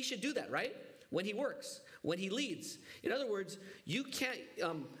Jesus. He should do that, right? When he works, when he leads. In other words, you can't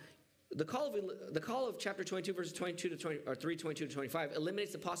The call of chapter 22, verses 22 to 20, or 3:22 to 25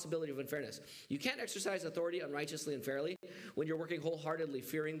 eliminates the possibility of unfairness. You can't exercise authority unrighteously and fairly when you're working wholeheartedly,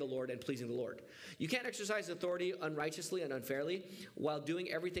 fearing the Lord and pleasing the Lord. You can't exercise authority unrighteously and unfairly while doing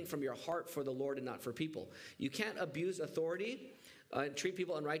everything from your heart for the Lord and not for people. You can't abuse authority and treat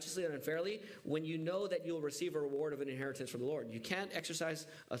people unrighteously and unfairly when you know that you'll receive a reward of an inheritance from the Lord. You can't exercise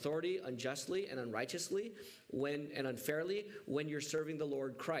authority unjustly and unrighteously and unfairly when you're serving the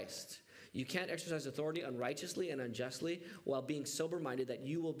Lord Christ. You can't exercise authority unrighteously and unjustly while being sober-minded that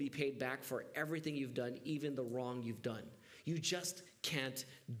you will be paid back for everything you've done, even the wrong you've done. You just can't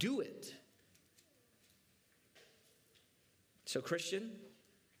do it. So, Christian,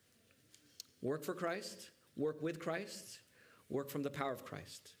 work for Christ, work with Christ, work from the power of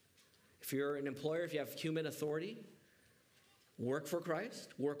Christ. If you're an employer, if you have human authority, work for Christ,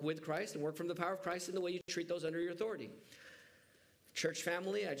 work with Christ, and work from the power of Christ in the way you treat those under your authority. Church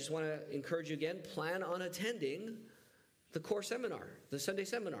family, I just want to encourage you again, plan on attending the core seminar, the Sunday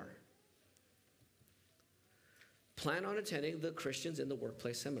seminar. Plan on attending the Christians in the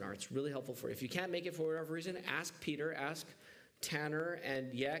Workplace seminar. It's really helpful for you. If you can't make it for whatever reason, ask Peter, ask Tanner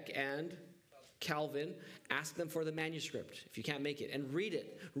and Yek and Calvin, ask them for the manuscript if you can't make it, and read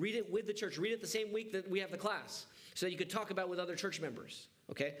it. Read it with the church. Read it the same week that we have the class so that you could talk about it with other church members,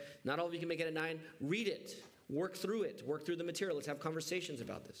 okay? Not all of you can make it at 9. Read it. Work through it. Work through the material. Let's have conversations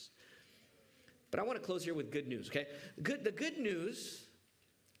about this. But I want to close here with good news, okay? The good news,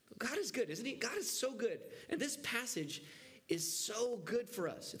 God is good, isn't he? God is so good. And this passage is so good for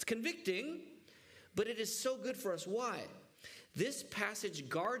us. It's convicting, but it is so good for us. Why? This passage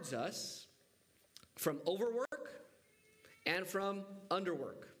guards us from overwork and from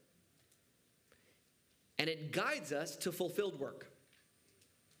underwork. And it guides us to fulfilled work.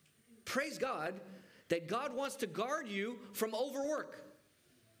 Praise God that God wants to guard you from overwork.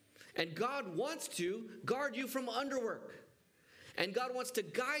 And God wants to guard you from underwork. And God wants to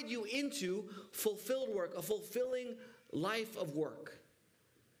guide you into fulfilled work, a fulfilling life of work.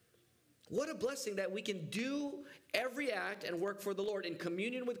 What a blessing that we can do every act and work for the Lord in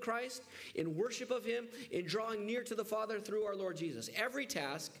communion with Christ, in worship of him, in drawing near to the Father through our Lord Jesus. Every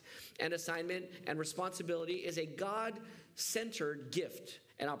task and assignment and responsibility is a God-centered gift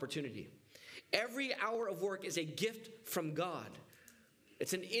and opportunity. Every hour of work is a gift from God.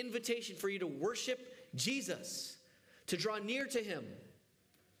 It's an invitation for you to worship Jesus, to draw near to him.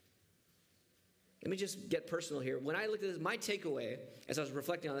 Let me just get personal here. When I looked at this, my takeaway, as I was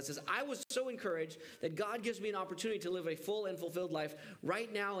reflecting on this, is I was so encouraged that God gives me an opportunity to live a full and fulfilled life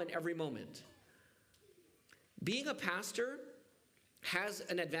right now and every moment. Being a pastor has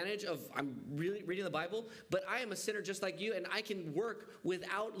an advantage of, I'm really reading the Bible, but I am a sinner just like you, and I can work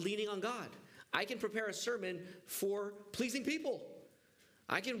without leaning on God. I can prepare a sermon for pleasing people.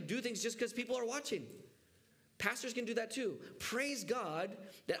 I can do things just because people are watching. Pastors can do that too. Praise God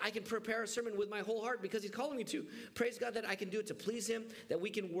that I can prepare a sermon with my whole heart because he's calling me to. Praise God that I can do it to please him, that we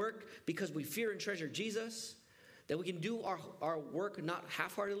can work because we fear and treasure Jesus, that we can do our work not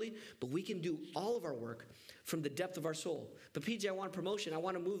half-heartedly, but we can do all of our work from the depth of our soul. But PJ, I want a promotion. I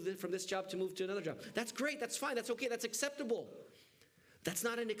want to move from this job to move to another job. That's great. That's fine. That's okay. That's acceptable. That's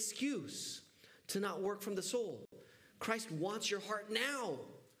not an excuse to not work from the soul. Christ wants your heart now.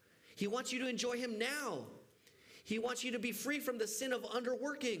 He wants you to enjoy him now. He wants you to be free from the sin of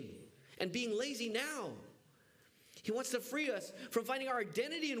underworking and being lazy now. He wants to free us from finding our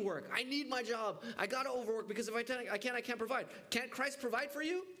identity in work. I need my job. I got to overwork because if I can't provide. Can't Christ provide for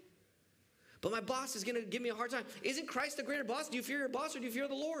you? But my boss is going to give me a hard time. Isn't Christ the greater boss? Do you fear your boss or do you fear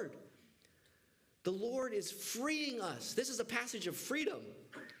the Lord? The Lord is freeing us. This is a passage of freedom.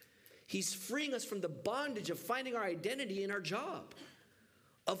 He's freeing us from the bondage of finding our identity in our job,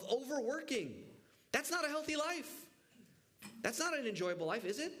 of overworking. That's not a healthy life. That's not an enjoyable life,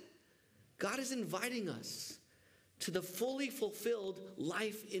 is it? God is inviting us to the fully fulfilled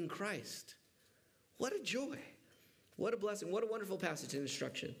life in Christ. What a joy. What a blessing. What a wonderful passage and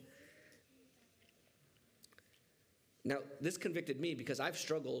instruction. Now, this convicted me because I've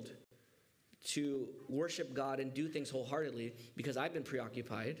struggled to worship God and do things wholeheartedly because I've been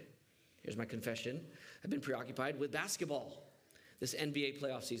preoccupied. Here's my confession. I've been preoccupied with basketball this NBA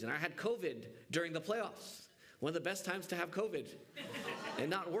playoff season. I had COVID during the playoffs. One of the best times to have COVID and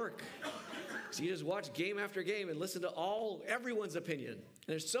not work. So you just watch game after game and listen to everyone's opinion. And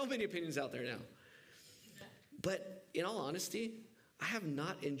there's so many opinions out there now. But in all honesty, I have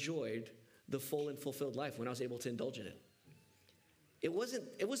not enjoyed the full and fulfilled life when I was able to indulge in it. It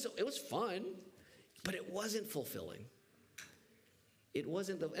was fun, but it wasn't fulfilling. It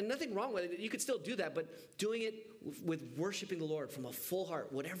wasn't, and nothing wrong with it. You could still do that, but doing it with worshiping the Lord from a full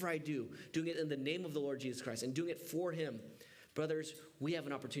heart, whatever I do, doing it in the name of the Lord Jesus Christ and doing it for him. Brothers, we have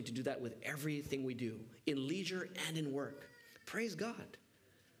an opportunity to do that with everything we do, in leisure and in work. Praise God.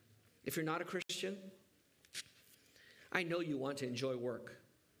 If you're not a Christian, I know you want to enjoy work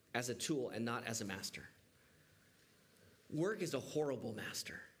as a tool and not as a master. Work is a horrible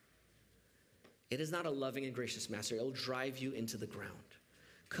master. It is not a loving and gracious master. It will drive you into the ground.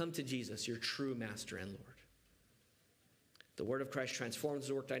 Come to Jesus, your true master and Lord. The word of Christ transforms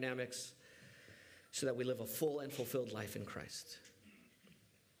the work dynamics so that we live a full and fulfilled life in Christ.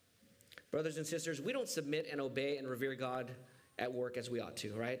 Brothers and sisters, we don't submit and obey and revere God at work as we ought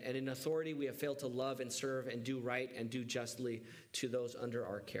to, right? And in authority, we have failed to love and serve and do right and do justly to those under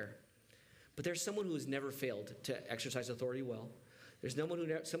our care. But there's someone who has never failed to exercise authority well. There's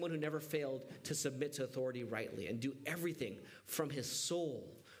someone who never failed to submit to authority rightly and do everything from his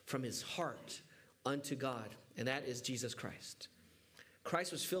soul, from his heart unto God, and that is Jesus Christ.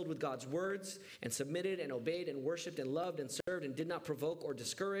 Christ was filled with God's words and submitted and obeyed and worshiped and loved and served and did not provoke or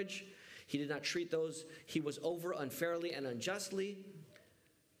discourage. He did not treat those he was over unfairly and unjustly.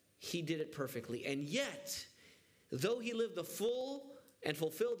 He did it perfectly. And yet, though he lived the full and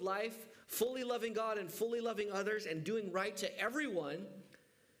fulfilled life, fully loving God and fully loving others and doing right to everyone,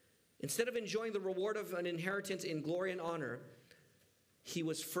 instead of enjoying the reward of an inheritance in glory and honor, he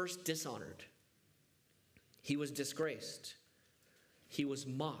was first dishonored. He was disgraced. He was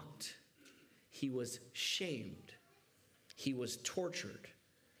mocked. He was shamed. He was tortured.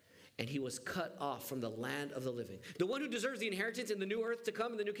 And he was cut off from the land of the living. The one who deserves the inheritance in the new earth to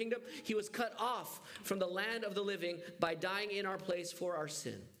come, in the new kingdom, he was cut off from the land of the living by dying in our place for our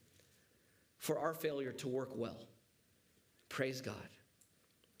sin, for our failure to work well. Praise God.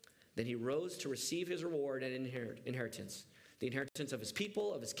 Then he rose to receive his reward and inheritance, the inheritance of his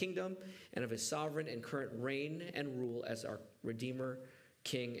people, of his kingdom, and of his sovereign and current reign and rule as our Redeemer,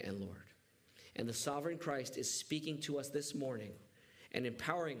 King, and Lord. And the sovereign Christ is speaking to us this morning and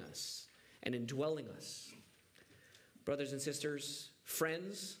empowering us and indwelling us. Brothers and sisters,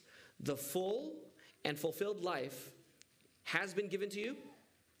 friends, the full and fulfilled life has been given to you,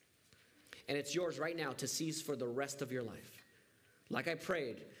 and it's yours right now to seize for the rest of your life. Like I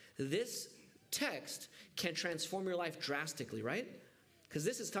prayed, this text can transform your life drastically, right? Because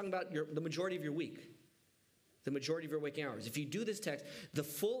this is talking about the majority of your week, the majority of your waking hours. If you do this text, the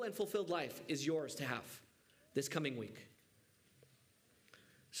full and fulfilled life is yours to have this coming week.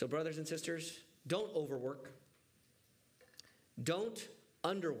 So brothers and sisters, don't overwork. Don't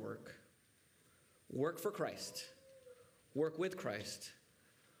underwork. Work for Christ. Work with Christ.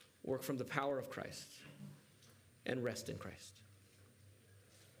 Work from the power of Christ. And rest in Christ.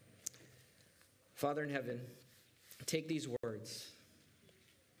 Father in heaven, take these words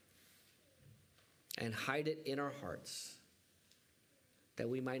and hide it in our hearts that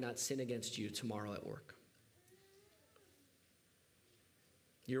we might not sin against you tomorrow at work.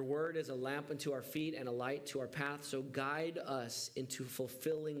 Your word is a lamp unto our feet and a light to our path, so guide us into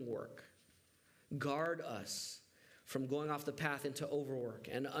fulfilling work. Guard us from going off the path into overwork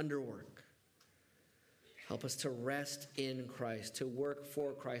and underwork. Help us to rest in Christ, to work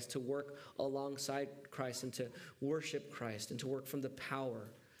for Christ, to work alongside Christ, and to worship Christ, and to work from the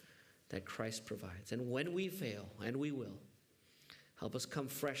power that Christ provides. And when we fail, and we will, help us come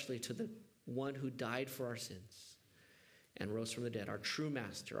freshly to the one who died for our sins and rose from the dead, our true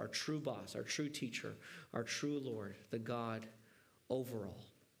master, our true boss, our true teacher, our true Lord, the God over all.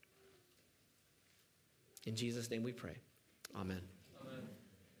 In Jesus' name we pray. Amen. Amen.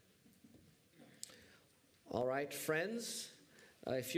 All right, friends, if you